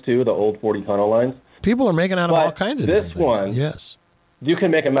lines, too, the old 40 Econo lines. People are making out of all kinds of this one, yes, you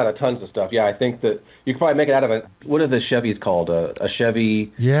can make them out of tons of stuff. Yeah, I think that you can probably make it out of what are the Chevys called? A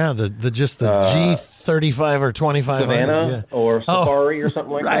Chevy. Yeah, the G35 or 25 Savannah or Safari or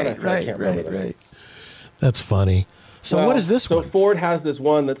something like that. Right. That's funny. So what is this one? So Ford has this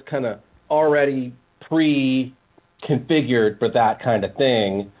one that's kind of already pre-configured for that kind of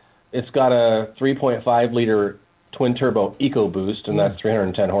thing. It's got a 3.5 liter twin turbo EcoBoost, and that's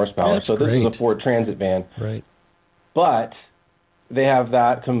 310 horsepower. That's so this great. is a Ford Transit van. Right. But they have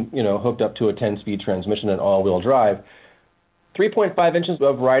that hooked up to a 10-speed transmission and all-wheel drive. 3.5 inches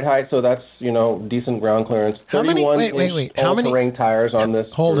of ride height, so that's, decent ground clearance. How many? Wait. How many all-terrain tires on this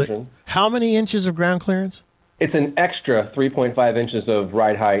version. How many inches of ground clearance? It's an extra 3.5 inches of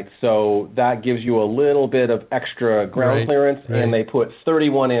ride height, so that gives you a little bit of extra ground clearance, and they put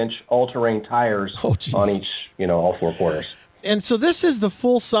 31-inch all-terrain tires on each, all 4 quarters. And so this is the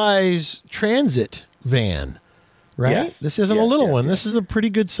full-size transit van, right? Yes. This isn't a little one. This is a pretty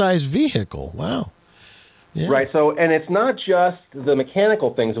good-sized vehicle. Wow. Yeah. Right. So, and it's not just the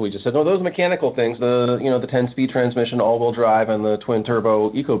mechanical things that we just said. No, those mechanical things, the 10-speed transmission, all-wheel drive, and the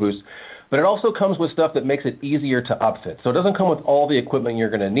twin-turbo EcoBoost. But it also comes with stuff that makes it easier to upfit. So it doesn't come with all the equipment you're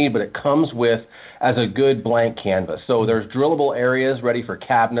going to need, but it comes with as a good blank canvas. So there's drillable areas ready for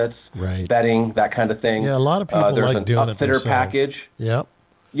cabinets, bedding, that kind of thing. Yeah, a lot of people like doing it themselves. There's an upfitter package. Yep.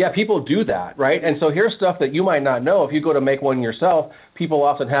 Yeah, people do that, right? And so here's stuff that you might not know. If you go to make one yourself, people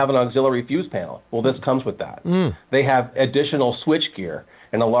often have an auxiliary fuse panel. Well, this comes with that. They have additional switch gear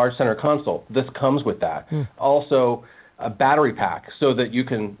and a large center console. This comes with that. Also, a battery pack so that you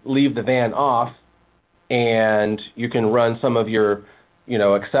can leave the van off and you can run some of your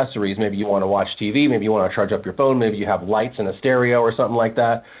accessories. Maybe you want to watch TV, maybe you want to charge up your phone, maybe you have lights and a stereo or something like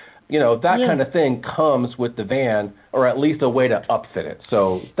that. That kind of thing comes with the van, or at least a way to upfit it.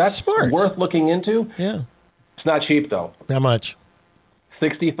 So that's smart. Worth looking into. Yeah. It's not cheap though. How much?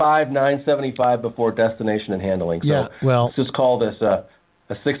 $65,975 before destination and handling. So Yeah, well, let's just call this a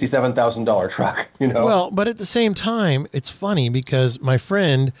 $67,000 truck, Well, but at the same time, it's funny because my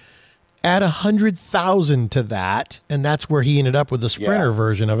friend add 100,000 to that, and that's where he ended up with the Sprinter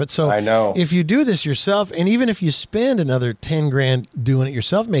version of it. So I know. If you do this yourself, and even if you spend another 10 grand doing it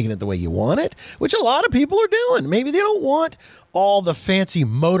yourself, making it the way you want it, which a lot of people are doing, maybe they don't want all the fancy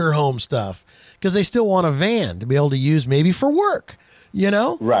motorhome stuff because they still want a van to be able to use maybe for work.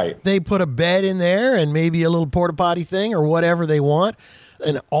 Right. They put a bed in there and maybe a little porta potty thing or whatever they want.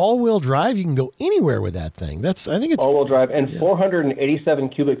 An all-wheel drive, you can go anywhere with that thing. I think it's all-wheel drive and 487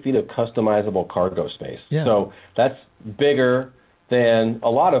 cubic feet of customizable cargo space. Yeah. So that's bigger than a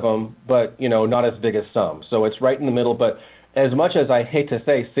lot of them, but not as big as some. So it's right in the middle. But as much as I hate to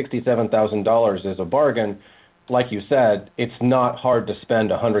say $67,000 is a bargain, like you said, it's not hard to spend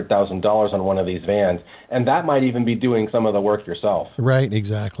 $100,000 on one of these vans, and that might even be doing some of the work yourself. Right,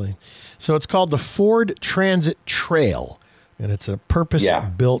 exactly. So it's called the Ford Transit Trail. And it's a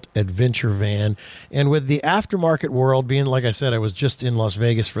purpose-built adventure van. And with the aftermarket world being, like I said, I was just in Las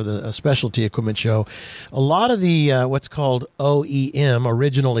Vegas for the specialty equipment show. A lot of the what's called OEM,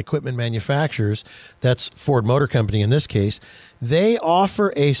 original equipment manufacturers, that's Ford Motor Company in this case, they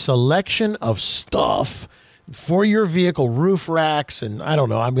offer a selection of stuff for your vehicle, roof racks, and I don't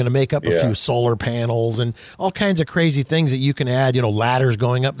know, I'm going to make up a few solar panels and all kinds of crazy things that you can add, ladders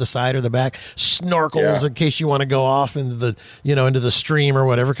going up the side or the back, snorkels in case you want to go off into the, into the stream or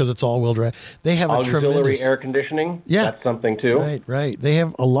whatever, because it's all-wheel drive. They have auxiliary air conditioning. Yeah. That's something too. Right. They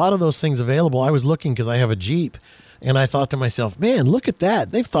have a lot of those things available. I was looking because I have a Jeep, and I thought to myself, man, look at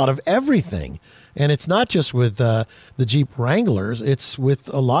that. They've thought of everything. And it's not just with the Jeep Wranglers. It's with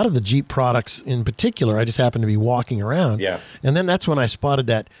a lot of the Jeep products in particular. I just happened to be walking around. Yeah. And then that's when I spotted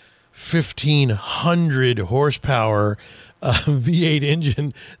that 1,500 horsepower V8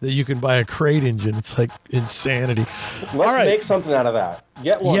 engine that you can buy a crate engine. It's like insanity. Let's make something out of that.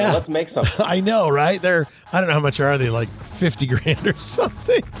 Get one. Yeah. Let's make something. I know, right? I don't know how much are they, like 50 grand or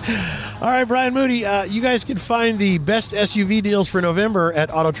something. All right, Brian Moody, you guys can find the best SUV deals for November at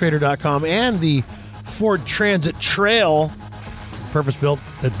autotrader.com and the Ford Transit Trail purpose-built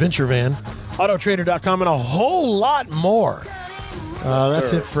adventure van, autotrader.com, and a whole lot more.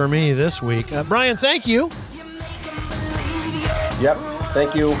 That's it for me this week. Brian, thank you. Yep.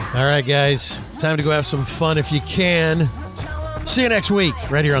 Thank you. All right, guys. Time to go have some fun if you can. See you next week,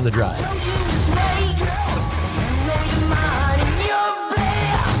 right here on The Drive.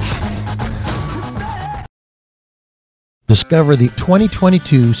 Discover the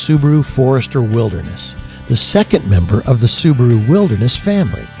 2022 Subaru Forester Wilderness, the second member of the Subaru Wilderness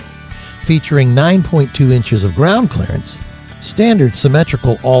family. Featuring 9.2 inches of ground clearance, standard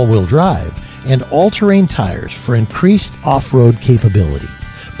symmetrical all-wheel drive, and all-terrain tires for increased off-road capability.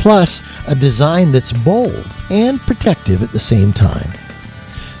 Plus, a design that's bold and protective at the same time.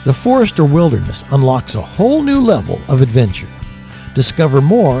 The Forester Wilderness unlocks a whole new level of adventure. Discover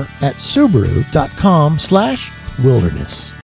more at Subaru.com/wilderness.